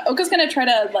dice. Yeah, Oka's gonna try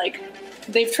to, like,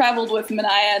 they've traveled with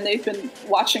Manaya and they've been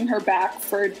watching her back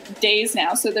for days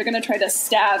now, so they're gonna try to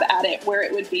stab at it where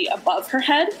it would be above her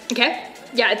head. Okay.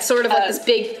 Yeah, it's sort of like this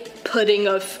big pudding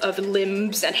of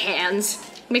limbs and hands.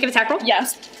 Make an attack roll?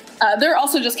 Yes. They're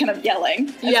also just kind of yelling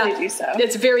as they do so.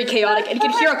 It's very chaotic, and you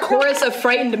can hear a chorus of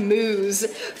frightened moos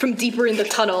from deeper in the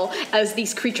tunnel as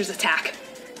these creatures attack.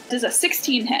 Does a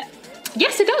 16 hit?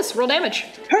 Yes, it does. Roll damage.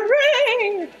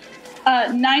 Hooray!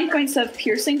 9 points of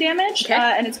piercing damage, okay.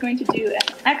 And it's going to do an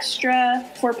extra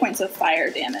 4 points of fire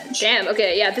damage. Damn,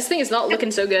 okay, yeah, this thing is not looking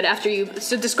so good after you...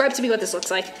 So describe to me what this looks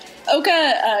like.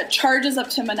 Oka charges up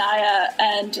to Manaya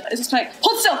and is just like,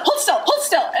 hold still, hold still, hold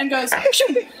still, and goes,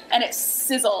 and it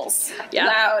sizzles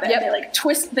loud, and they like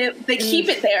twist, they keep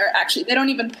it there, actually. They don't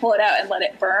even pull it out and let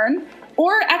it burn.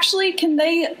 Or actually, can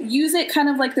they use it kind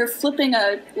of like they're flipping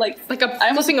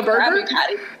flipping a burger?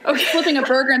 Okay. Flipping a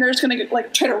burger, and they're just going to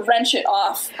like try to wrench it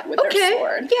off with their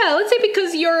sword. Yeah, let's say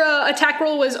because your attack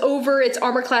roll was over its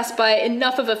armor class by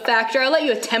enough of a factor, I'll let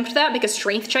you attempt that. Make a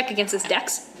strength check against its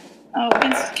dex. Oh,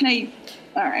 can I?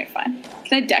 All right, fine.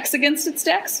 Can I dex against its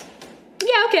dex?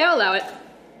 Yeah, okay, I'll allow it.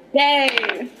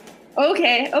 Yay!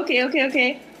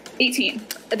 Okay. 18.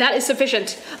 That is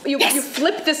sufficient. You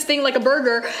flip this thing like a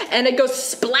burger, and it goes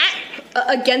splat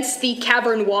against the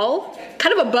cavern wall,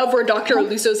 kind of above where Dr.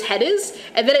 Aluso's head is,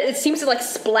 and then it seems to like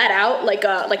splat out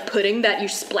like pudding that you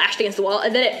splashed against the wall,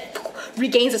 and then it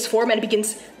regains its form and it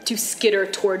begins to skitter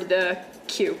toward the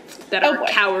cube that are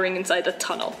cowering inside the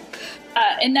tunnel.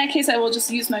 In that case, I will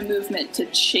just use my movement to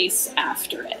chase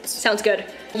after it. Sounds good.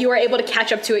 You are able to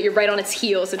catch up to it. You're right on its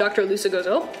heels. So Dr. Aluso goes,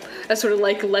 oh, that sort of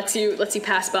like lets you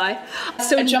pass by.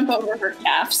 So I jump over her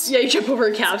calves. Yeah, you jump over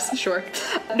her calves. Sure.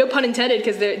 No pun intended,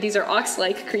 because these are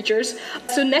ox-like creatures.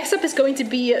 So next up is going to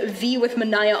be V with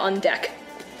Manaya on deck.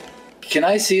 Can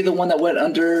I see the one that went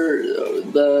under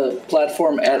the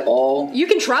platform at all? You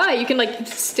can try. You can like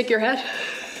stick your head.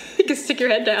 You can stick your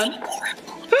head down.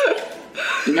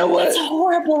 You know what? That's a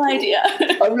horrible idea.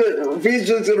 V's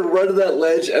just gonna run to that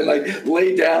ledge and like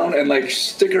lay down and like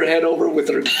stick her head over with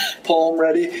her palm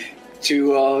ready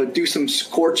to do some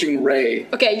scorching ray.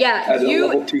 Okay, yeah. As a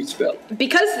level 2 spell.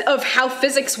 Because of how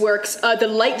physics works, the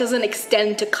light doesn't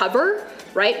extend to cover,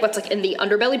 right? What's like in the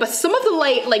underbelly, but some of the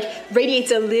light like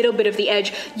radiates a little bit of the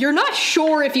edge. You're not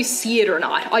sure if you see it or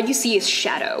not. All you see is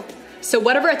shadow. So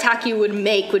whatever attack you would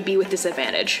make would be with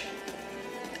disadvantage.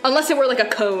 Unless it were like a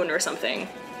cone or something,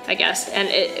 I guess, and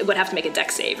it would have to make a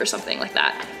dex save or something like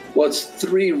that. Well, it's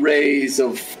 3 rays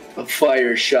of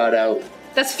fire shot out.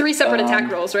 That's 3 separate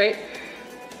attack rolls, right?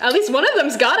 At least one of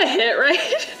them's gotta hit,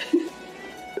 right?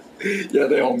 Yeah,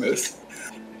 they all miss.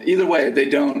 Either way, they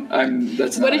don't.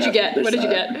 That's not. What did you get? What did you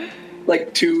get?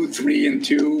 Like 2, 3, and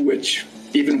 2, which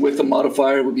even with the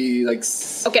modifier would be like.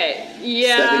 Okay.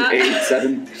 Yeah.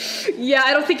 7, 8, 7. Yeah,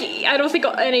 I don't think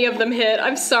any of them hit.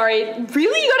 I'm sorry.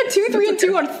 Really, you got a 2, 3, and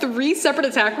 2 on 3 separate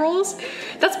attack rolls?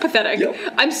 That's pathetic. Yep.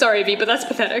 I'm sorry, V, but that's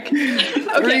pathetic. Okay.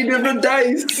 3 different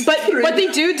dice. But what they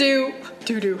do.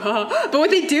 But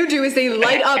what they do is they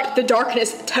light up the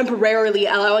darkness temporarily,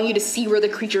 allowing you to see where the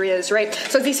creature is, right?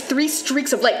 So these 3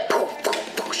 streaks of light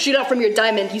shoot out from your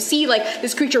diamond. You see like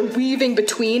this creature weaving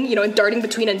between, and darting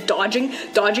between and dodging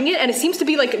it, and it seems to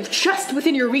be like just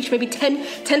within your reach, maybe 10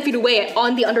 feet away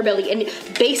on the underbelly. And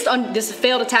based on this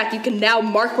failed attack, you can now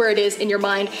mark where it is in your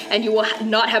mind, and you will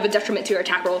not have a detriment to your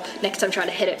attack roll next time trying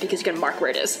to hit it because you can mark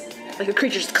where it is. Like the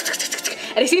creature's,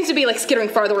 and it seems to be like skittering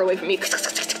farther away from you.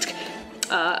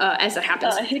 As that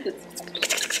happens. I hate it.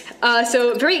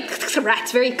 So very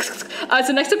rats, very.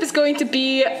 So next up is going to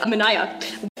be Manaya.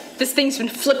 This thing's been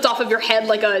flipped off of your head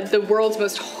like the world's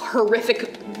most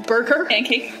horrific burger?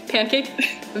 Pancake.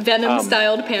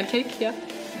 Venom-styled pancake, yeah.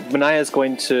 Manaya is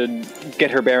going to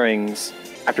get her bearings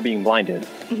after being blinded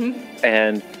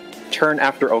and turn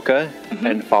after Oka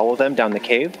and follow them down the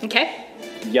cave. Okay.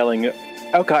 Yelling,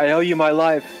 Oka, I owe you my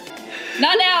life.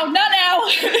 Not now!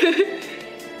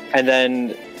 And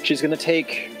then she's going to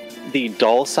take the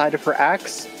dull side of her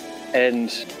axe and...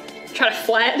 Try to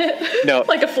flatten it? No.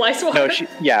 Like a fly swatter?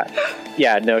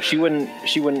 No, she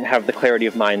wouldn't have the clarity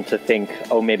of mind to think,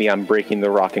 oh, maybe I'm breaking the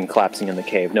rock and collapsing in the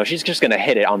cave. No, she's just going to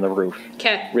hit it on the roof.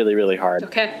 Okay. Really, really hard.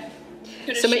 Okay.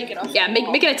 So make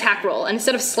an attack roll. And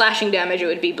instead of slashing damage, it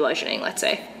would be bludgeoning, let's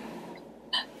say.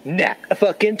 Nah,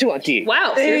 fucking 20.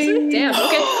 Wow, seriously? Damn,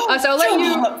 okay. So I'll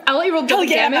let you roll double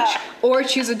damage or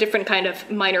choose a different kind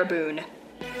of minor boon.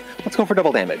 Let's go for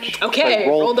double damage. Okay,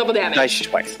 roll double damage. Dice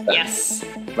twice. Yes.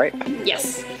 Right?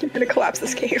 Yes. I'm gonna collapse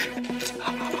this cave.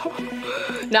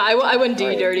 No, I wouldn't do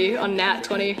you dirty on nat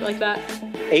 20 like that.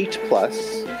 8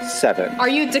 plus 7. Are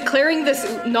you declaring this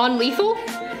non-lethal?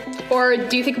 Or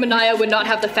do you think Manaya would not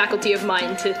have the faculty of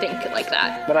mind to think like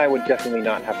that? But I would definitely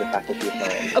not have the faculty of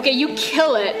mind. Okay, you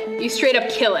kill it. You straight up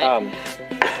kill it.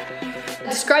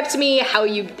 Describe to me how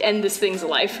you end this thing's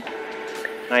life.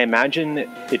 I imagine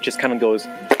it just kind of goes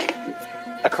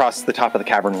across the top of the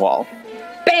cavern wall.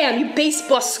 Bam! You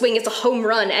baseball swing, it's a home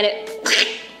run, and it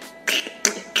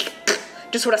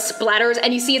just sort of splatters,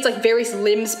 and you see its like various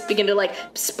limbs begin to like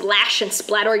splash and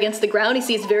splatter against the ground. You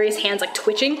see its various hands like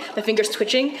twitching, the fingers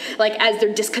twitching, like as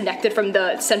they're disconnected from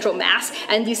the central mass,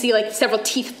 and you see like several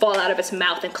teeth fall out of its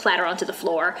mouth and clatter onto the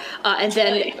floor, and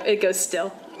then it goes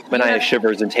still. Manaya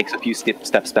shivers and takes a few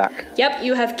steps back. Yep,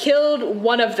 you have killed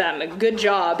one of them. Good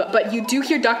job. But you do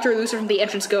hear Dr. Lucer from the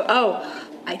entrance go, oh,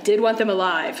 I did want them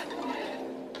alive.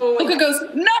 Oka goes,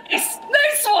 nice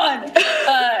one!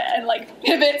 And like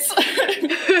pivots.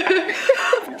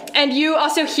 And you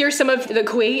also hear some of the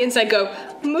Kui inside go,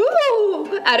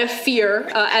 moo, out of fear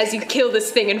as you kill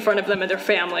this thing in front of them and their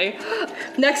family.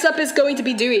 Next up is going to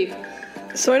be Dewey.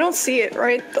 So I don't see it,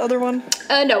 right? The other one?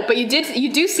 No, but you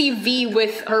do see V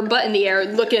with her butt in the air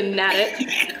looking at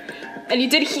it. And you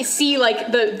did see,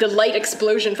 like, the light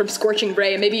explosion from Scorching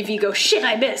Ray, and maybe V go, shit,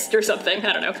 I missed, or something.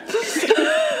 I don't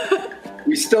know.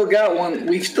 We still got one.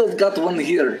 We've still got one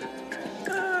here.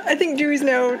 I think Dewey's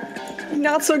now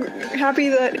not so happy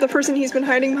that the person he's been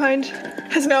hiding behind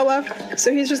has now left.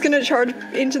 So he's just gonna charge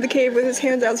into the cave with his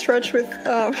hands outstretched with,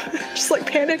 just like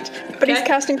panicked. But he's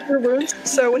casting Cure Wounds.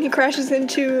 So when he crashes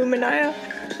into Manaya,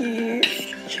 he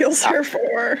heals her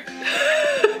for...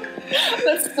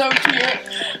 That's so cute.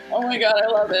 Oh my god, I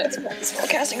love it. It's a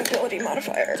casting ability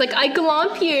modifier. It's like, I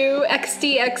glomp you,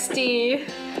 XD.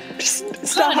 Just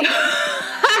stop.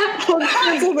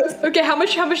 Okay, how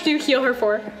much do you heal her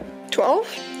for? 12?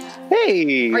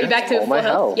 Hey! Are you back to full my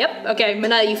health? Yep. Okay,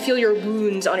 Manaya, you feel your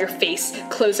wounds on your face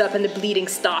close up and the bleeding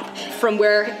stop. From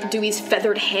where Dewey's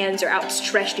feathered hands are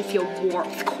outstretched, you feel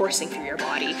warmth coursing through your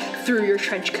body, through your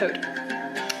trench coat.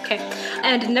 Okay,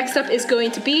 and next up is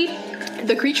going to be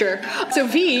the creature. So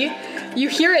V, you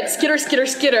hear it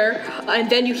skitter, and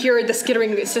then you hear the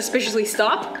skittering suspiciously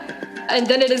stop, and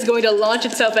then it is going to launch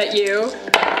itself at you.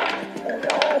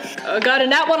 Oh, got a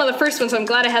nat 1 on the first one, so I'm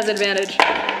glad it has advantage.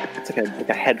 It's like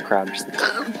a head crab.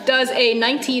 Does a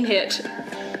 19 hit.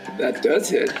 That does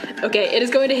hit. Okay, it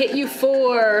is going to hit you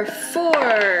for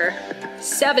 4,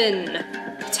 7,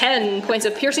 10 points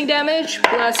of piercing damage,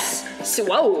 plus,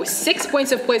 6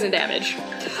 points of poison damage.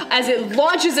 As it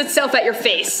launches itself at your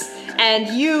face, and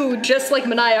you, just like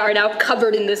Manaya, are now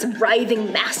covered in this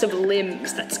writhing mass of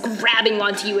limbs that's grabbing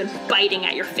onto you and biting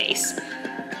at your face.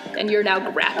 And you're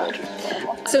now grappled.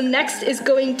 So next is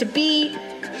going to be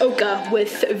Oka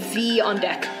with V on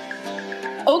deck.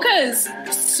 Oka is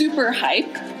super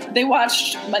hype. They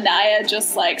watched Manaya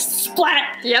just like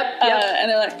splat. Yep. And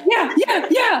they're like,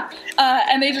 yeah.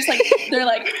 And they just like, they're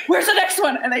like, where's the next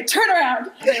one? And they turn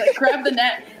around, they like grab the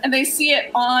net, and they see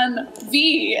it on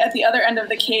V at the other end of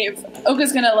the cave.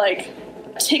 Oka's gonna like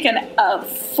take a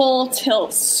full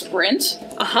tilt sprint.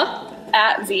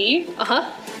 At V.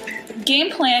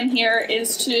 Game plan here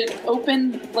is to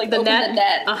open the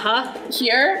net.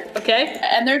 Here. Okay.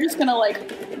 And they're just gonna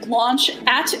like launch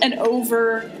at and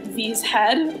over V's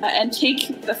head and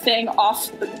take the thing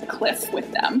off the cliff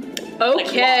with them.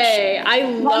 Okay, like I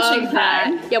love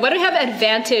that. Yeah, why don't you have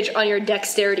advantage on your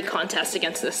dexterity contest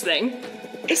against this thing?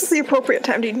 This is the appropriate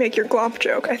time to make your glomp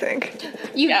joke, I think.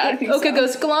 I think Oka so.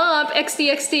 goes, glomp,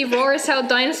 XD, roar is how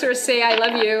dinosaurs say I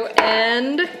love you,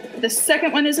 and... The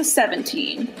second one is a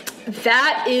 17.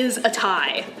 That is a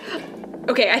tie.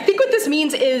 Okay, I think what this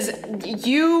means is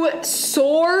you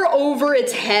soar over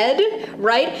its head,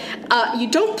 right? You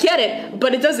don't get it,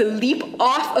 but it does leap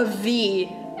off of V,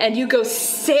 and you go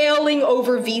sailing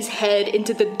over V's head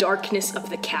into the darkness of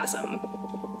the chasm.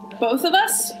 Both of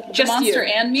us? Just the monster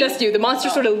you. and me? Just you. The monster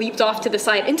sort of leaped off to the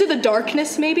side, into the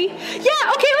darkness, maybe?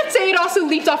 Yeah, okay, let's say it also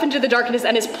leaped off into the darkness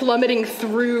and is plummeting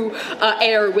through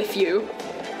air with you.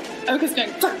 Oka's going,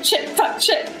 fuck shit,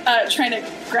 trying to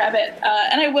grab it.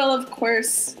 And I will, of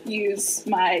course, use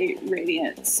my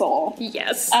Radiant Soul.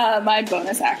 Yes. My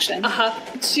bonus action.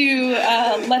 To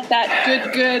let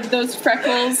that good, those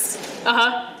freckles.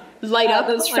 Light up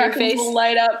those on freckles your face. will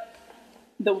light up.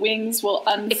 The wings will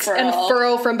unfurl.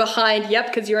 Unfurl from behind, yep,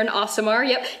 because you're an Aasimar,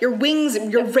 yep. Your wings,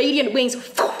 your radiant wings,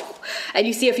 and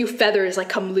you see a few feathers like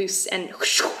come loose and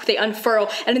they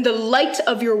unfurl. And in the light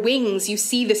of your wings, you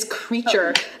see this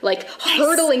creature like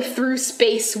hurtling through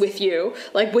space with you,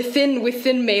 like within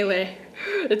melee.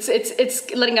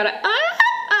 It's letting out a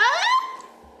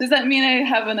Does that mean I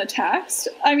haven't attacked?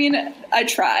 I mean, I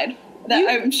tried.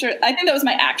 I'm sure. I think that was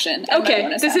my action.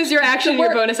 Okay, this is your action,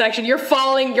 your bonus action. You're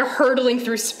falling, you're hurtling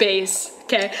through space.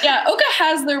 Okay. Yeah, Oka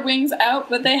has their wings out,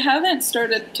 but they haven't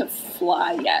started to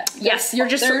fly yet. Yes, you're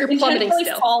plummeting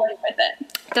still. Falling with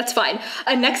it. That's fine.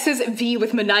 Next is V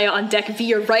with Manaya on deck. V,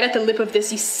 you're right at the lip of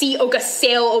this. You see Oka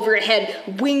sail over your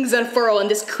head, wings unfurl, and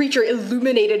this creature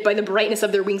illuminated by the brightness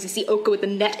of their wings. You see Oka with the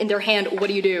net in their hand. What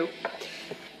do you do?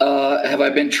 Have I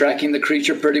been tracking the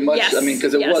creature pretty much? Yes, I mean,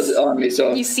 because it was on me,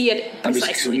 so... You see it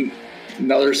precisely. I'm just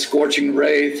another scorching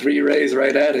ray, 3 rays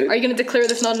right at it. Are you going to declare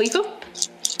this non-lethal?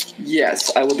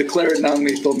 Yes, I will declare it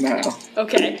non-lethal now.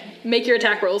 Okay, make your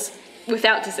attack rolls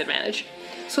without disadvantage.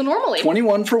 So normally...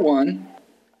 21 for 1.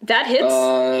 That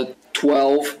hits.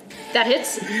 12. That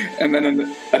hits. And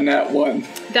then a nat 1.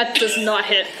 That does not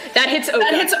hit. That hits Oka.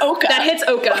 That hits Oka. That hits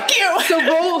Oka. Fuck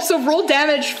you! So roll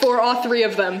damage for all 3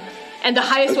 of them. And the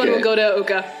highest one will go to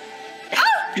Oka.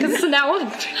 Because it's a nat 1.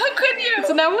 How could you?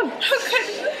 It's a nat 1. How could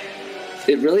you?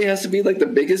 It really has to be like the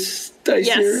biggest dice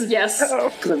here? Yes.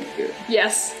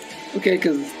 Yes. Okay,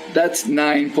 because that's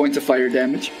 9 points of fire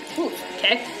damage. Ooh,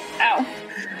 okay. Ow.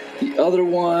 The other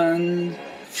one,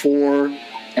 4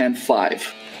 and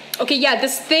 5. Okay, yeah,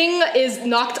 this thing is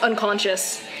knocked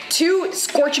unconscious. 2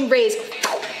 scorching rays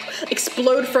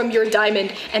explode from your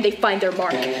diamond, and they find their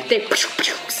mark. They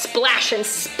splash and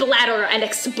splatter and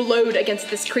explode against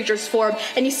this creature's form,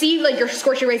 and you see like your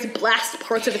scorching rays blast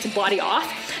parts of its body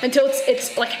off until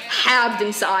it's like halved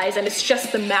in size, and it's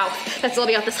just the mouth that's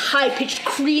letting out this high-pitched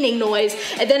crooning noise,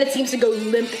 and then it seems to go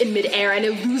limp in midair, and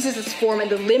it loses its form,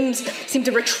 and the limbs seem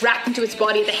to retract into its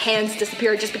body, the hands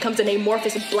disappear, it just becomes an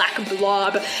amorphous black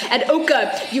blob. And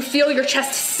Oka, you feel your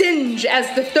chest singe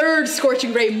as the 3rd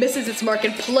scorching ray misses its mark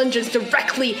and plunges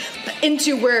directly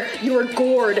into where you were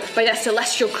gored by that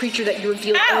celestial creature that you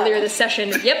revealed earlier this session.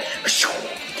 Yep.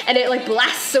 And it like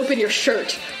blasts open your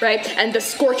shirt, right? And the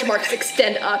scorch marks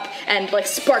extend up and like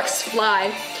sparks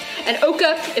fly. And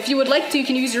Oka, if you would like to, you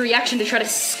can use your reaction to try to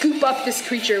scoop up this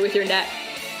creature with your net.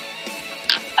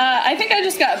 I think I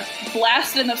just got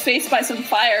blasted in the face by some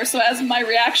fire, so as my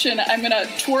reaction, I'm gonna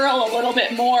twirl a little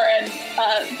bit more and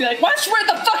be like, watch where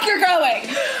the fuck you're going!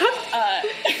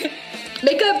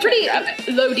 Make a pretty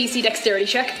low DC dexterity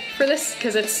check for this,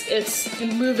 because it's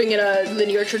moving in a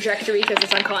linear trajectory because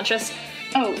it's unconscious.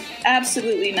 Oh,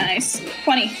 absolutely nice.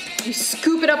 20. You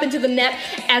scoop it up into the net.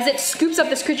 As it scoops up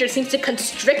this creature, it seems to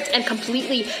constrict and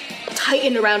completely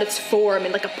tighten around its form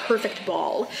in like a perfect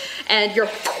ball. And your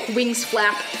wings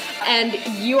flap, and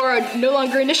you are no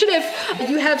longer initiative.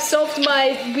 You have solved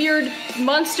my weird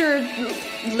monster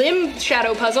limb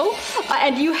shadow puzzle,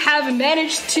 and you have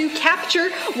managed to capture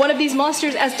one of these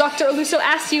monsters as Dr. Aluso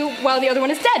asked you while the other one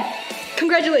is dead.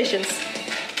 Congratulations.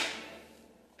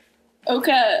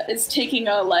 Oka is taking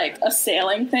a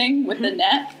sailing thing with the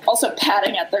net, also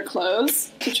patting at their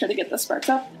clothes to try to get the sparks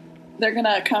up. They're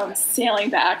gonna come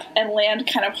sailing back and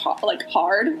land kind of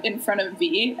hard in front of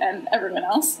V and everyone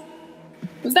else.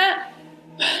 Was that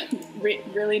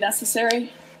really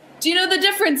necessary? Do you know the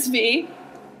difference, V?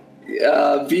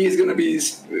 V is gonna be,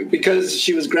 because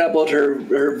she was grappled,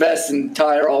 her vest and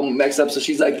tie are all mixed up, so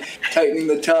she's like tightening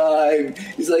the tie.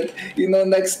 He's like,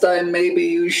 next time maybe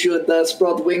you should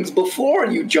sprout wings before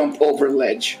you jump over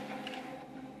ledge.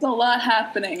 There's a lot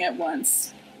happening at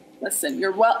once. Listen,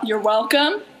 you're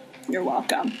welcome. You're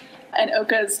welcome. And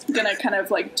Oka's gonna kind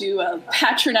of do a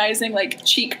patronizing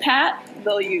cheek pat.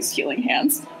 They'll use healing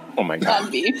hands. Oh my god.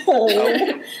 On V.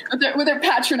 with their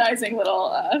patronizing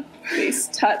little face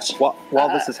touch. While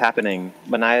this is happening,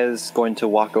 Manaya's going to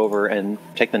walk over and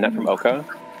take the net from Oka,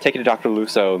 take it to Dr.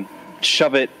 Luso,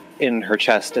 shove it in her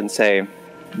chest and say,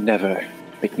 never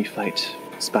make me fight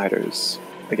spiders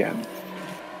again.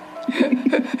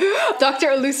 Dr.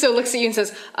 Aluso looks at you and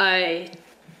says, I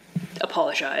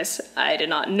apologize. I did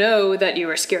not know that you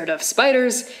were scared of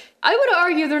spiders. I would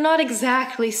argue they're not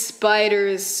exactly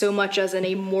spiders so much as an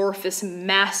amorphous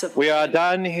mass of... We are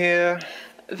done here.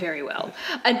 Very well.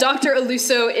 And Dr.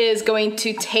 Aluso is going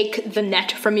to take the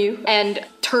net from you and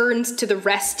turns to the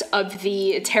rest of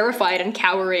the terrified and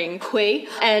cowering Quay.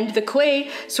 And the Quay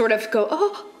sort of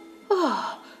go,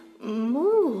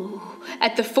 moo.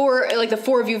 At the four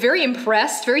of you, very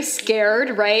impressed, very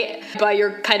scared, right, by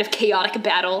your kind of chaotic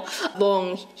battle.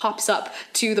 Long hops up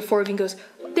to the four of you and goes,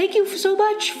 thank you so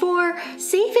much for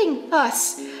saving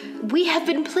us. We have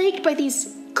been plagued by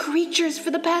these creatures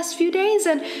for the past few days,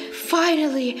 and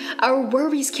finally our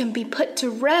worries can be put to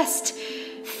rest.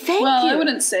 Thank you. Well, I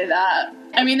wouldn't say that.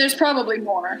 I mean, there's probably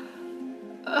more.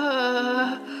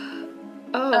 But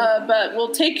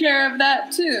we'll take care of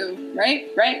that too, right?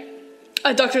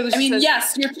 Dr. Lucius says,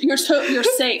 yes, you're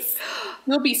safe.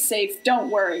 You'll be safe. Don't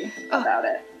worry about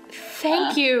it.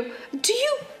 Thank you. Do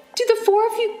the four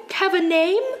of you have a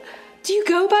name? Do you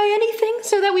go by anything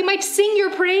so that we might sing your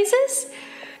praises?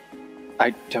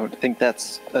 I don't think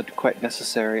that's quite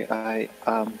necessary. I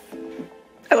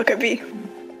look at V.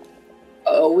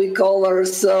 We call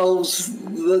ourselves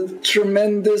the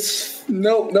tremendous...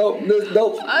 No.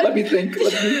 Let me think.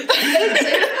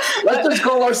 Let's just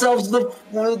call ourselves the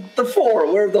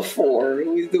four. We're the four.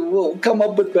 We'll come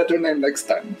up with better name next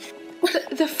time.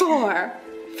 The four.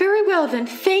 Very well then.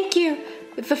 Thank you,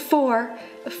 the four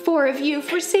of you,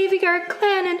 for saving our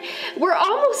clan, and we're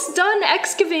almost done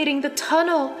excavating the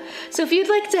tunnel. So if you'd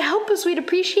like to help us, we'd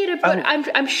appreciate it. But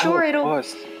I'm sure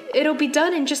it'll be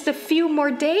done in just a few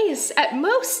more days at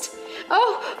most.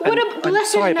 Oh, what a blessed night! I'm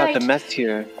sorry about the mess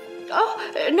here.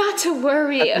 Oh, not to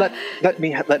worry. Let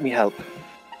me help.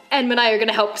 And Manai are going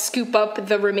to help scoop up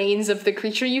the remains of the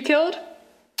creature you killed.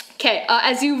 Okay,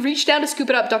 as you reach down to scoop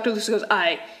it up, Dr. Lucius goes,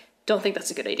 I don't think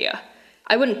that's a good idea.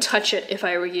 I wouldn't touch it if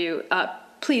I were you.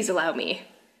 Please allow me.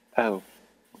 Oh,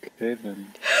 okay then.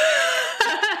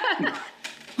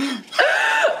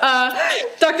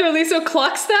 Dr. Aliso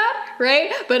clocks that,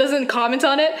 right? But doesn't comment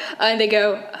on it. And they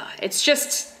go, it's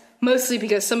just mostly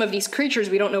because some of these creatures,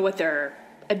 we don't know what their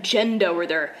agenda or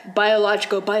their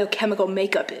biochemical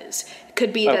makeup is. It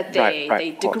could be that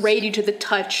they degrade you to the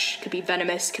touch, could be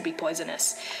venomous, could be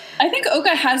poisonous. I think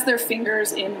Oka has their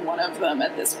fingers in one of them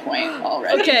at this point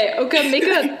already. Okay, Oka,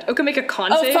 make a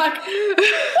con save. Oh,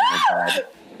 fuck.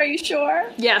 Are you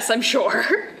sure? Yes, I'm sure.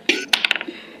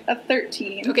 A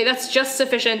 13. Okay, that's just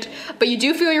sufficient, but you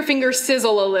do feel your fingers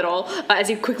sizzle a little as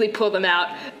you quickly pull them out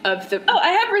of the... Oh,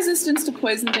 I have resistance to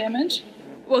poison damage.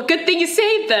 Well, good thing you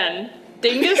saved then,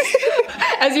 dingus.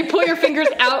 As you pull your fingers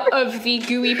out of the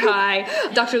gooey pie,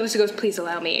 Dr. Lucy goes, please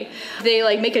allow me. They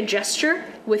make a gesture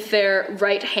with their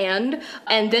right hand,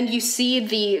 and then you see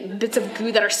the bits of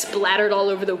goo that are splattered all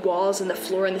over the walls and the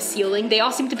floor and the ceiling. They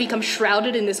all seem to become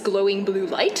shrouded in this glowing blue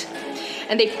light,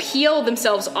 and they peel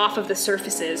themselves off of the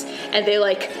surfaces, and they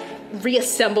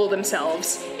reassemble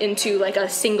themselves into a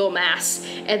single mass.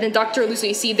 And then Dr. Lucy,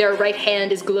 you see their right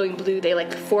hand is glowing blue. They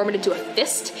form it into a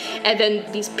fist, and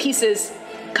then these pieces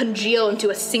congeal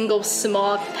into a single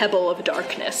small pebble of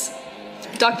darkness.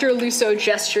 Dr. Luso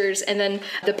gestures, and then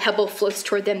the pebble floats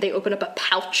toward them. They open up a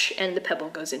pouch, and the pebble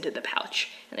goes into the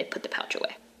pouch, and they put the pouch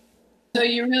away. So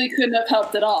you really couldn't have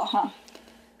helped at all, huh?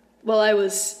 Well, I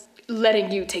was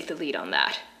letting you take the lead on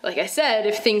that. Like I said,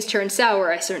 if things turned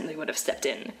sour, I certainly would have stepped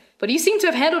in. But you seem to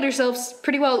have handled yourselves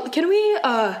pretty well. Can we,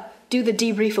 do the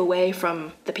debrief away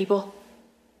from the people?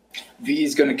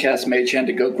 V's gonna cast Mage Hand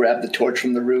to go grab the torch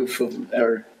from the roof,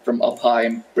 or from up high,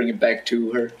 and bring it back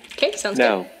to her. Okay, sounds good.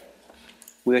 No.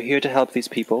 We're here to help these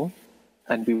people,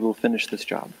 and we will finish this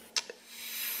job.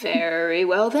 Very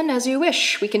well then, as you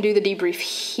wish. We can do the debrief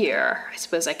here. I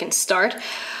suppose I can start.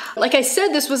 Like I said,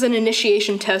 this was an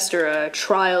initiation test or a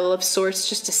trial of sorts,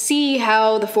 just to see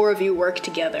how the four of you work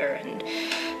together, and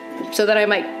so that I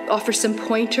might offer some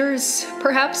pointers,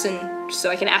 perhaps, and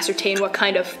so I can ascertain what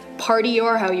kind of party you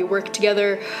are, how you work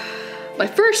together. My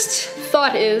first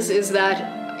thought is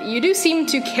that you do seem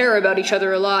to care about each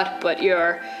other a lot, but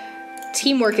your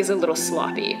teamwork is a little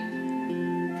sloppy.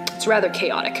 It's rather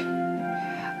chaotic.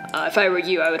 If I were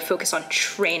you, I would focus on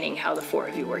training how the four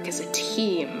of you work as a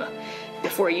team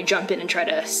before you jump in and try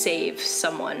to save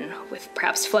someone with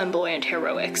perhaps flamboyant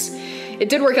heroics. It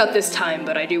did work out this time,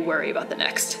 but I do worry about the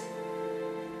next.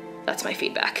 That's my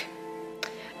feedback.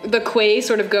 The Quay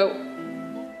sort of go,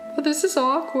 oh, this is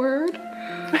awkward.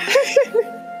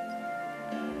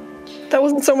 That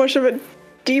wasn't so much of a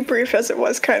debrief as it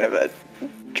was kind of a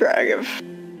drag of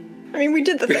I mean, we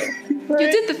did the thing. Right?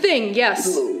 You did the thing,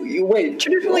 yes. You wait.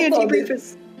 Traditionally, a hold on, debrief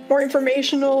is more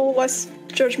informational, less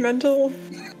judgmental.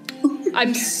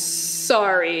 I'm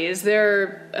sorry, is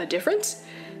there a difference?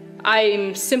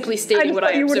 I'm simply stating what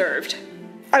I observed.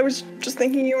 I was just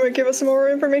thinking you would give us some more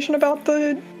information about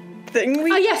the thing we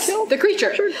yes, killed. the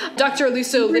creature. Sure. Dr.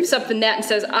 Aluso lifts up the net and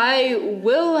says, I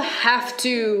will have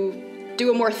to do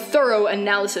a more thorough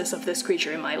analysis of this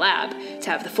creature in my lab to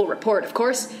have the full report, of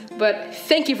course, but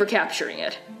thank you for capturing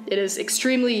it. It is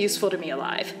extremely useful to me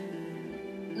alive.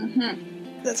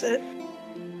 That's it?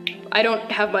 I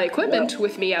don't have my equipment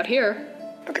with me out here.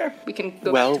 Okay. We can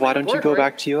go Well, back to why my don't you go laboratory.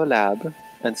 back to your lab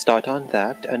and start on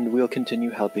that, and we'll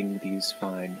continue helping these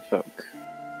fine folk.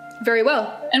 Very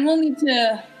well. And we'll need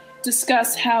to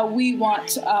discuss how we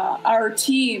want our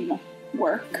team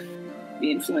work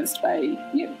be influenced by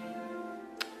you.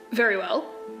 Very well.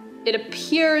 It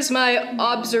appears my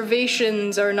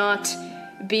observations are not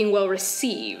being well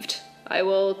received. I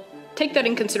will take that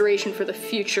in consideration for the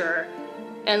future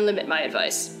and limit my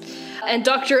advice. And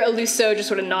Dr. Aluso just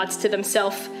sort of nods to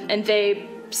themselves, and they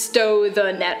stow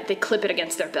the net, they clip it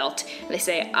against their belt, and they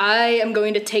say, I am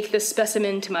going to take this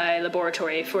specimen to my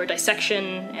laboratory for dissection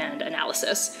and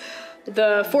analysis.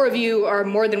 The four of you are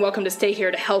more than welcome to stay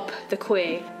here to help the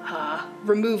Quay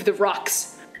remove the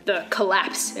rocks, the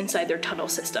collapse inside their tunnel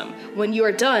system. When you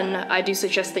are done, I do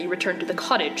suggest that you return to the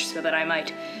cottage so that I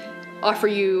might offer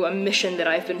you a mission that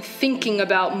I've been thinking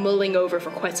about mulling over for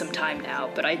quite some time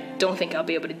now, but I don't think I'll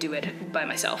be able to do it by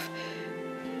myself.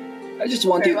 I just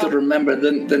want you to remember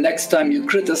the next time you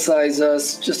criticize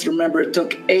us, just remember it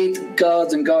took 8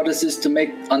 gods and goddesses to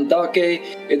make Andake.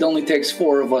 It only takes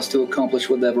 4 of us to accomplish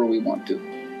whatever we want to.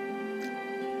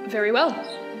 Very well.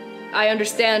 I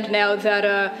understand now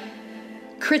that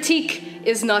critique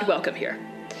is not welcome here.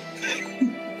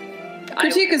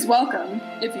 Critique is welcome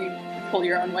if you pull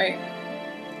your own weight.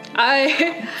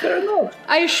 Fair enough.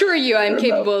 I assure you I'm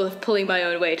capable of pulling my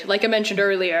own weight. Like I mentioned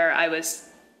earlier, I was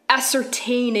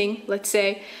ascertaining, let's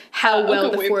say, how well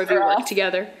the four of you work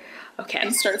together. Okay.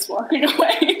 And starts walking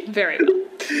away. Very well.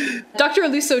 Dr.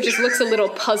 Aluso just looks a little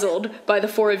puzzled by the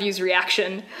four of you's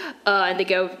reaction, and they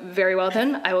go, very well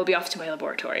then, I will be off to my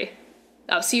laboratory.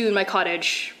 I'll see you in my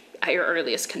cottage at your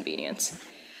earliest convenience.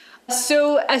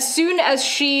 So as soon as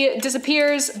she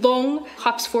disappears, Long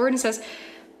hops forward and says,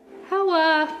 how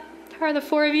are the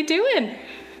four of you doing?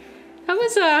 How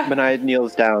was, Manaya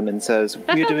kneels down and says,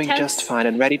 That we're felt doing tense. just fine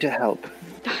and ready to help.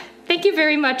 Thank you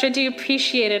very much. I do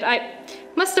appreciate it. I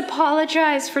must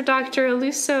apologize for Dr.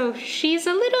 Aluso. She's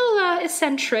a little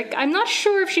eccentric. I'm not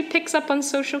sure if she picks up on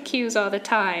social cues all the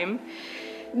time.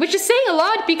 Which is saying a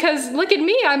lot because, look at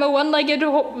me, I'm a one-legged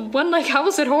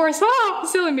horse. Oh,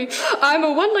 silly me. I'm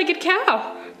a one-legged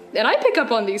cow. And I pick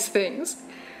up on these things.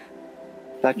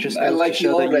 That just I goes like to you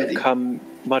show that already. you've come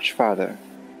much farther.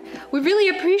 We really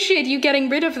appreciate you getting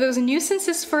rid of those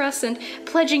nuisances for us and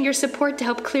pledging your support to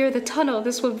help clear the tunnel.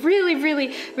 This will really,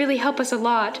 really, really help us a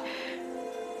lot.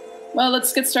 Well,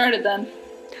 let's get started then.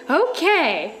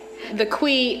 Okay. The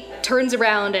Queen turns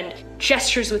around and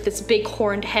gestures with its big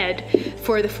horned head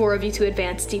for the four of you to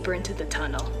advance deeper into the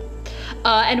tunnel.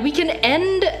 And we can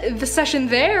end the session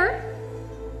there.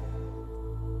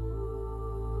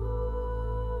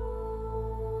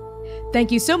 Thank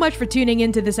you so much for tuning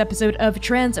into this episode of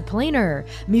Transplanar.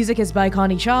 Music is by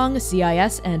Connie Chong,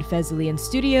 CIS, and Fezlian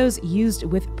Studios, used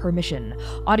with permission.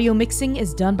 Audio mixing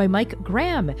is done by Mike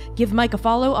Graham. Give Mike a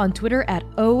follow on Twitter at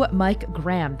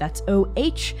 @OMikeGraham. That's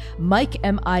O-H, Mike,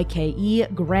 M-I-K-E,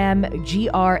 Graham,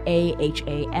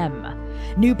 G-R-A-H-A-M.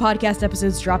 New podcast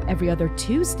episodes drop every other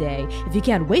Tuesday. If you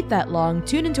can't wait that long,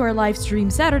 tune into our live stream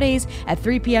Saturdays at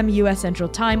 3 p.m. US Central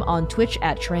Time on Twitch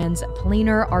at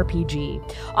Transplanar RPG.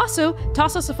 Also,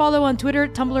 toss us a follow on Twitter,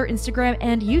 Tumblr, Instagram,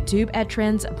 and YouTube at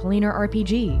Transplanar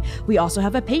RPG. We also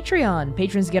have a Patreon.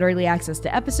 Patrons get early access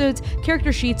to episodes,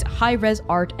 character sheets, high-res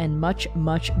art, and much,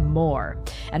 much more.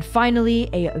 And finally,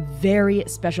 a very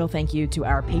special thank you to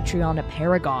our Patreon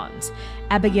paragons: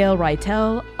 Abigail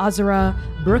Rytel, Azura,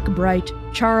 Brooke Bright,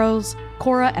 Charles,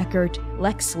 Cora Eckert,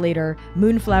 Lex Slater,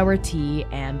 Moonflower T,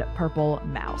 and Purple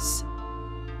Mouse.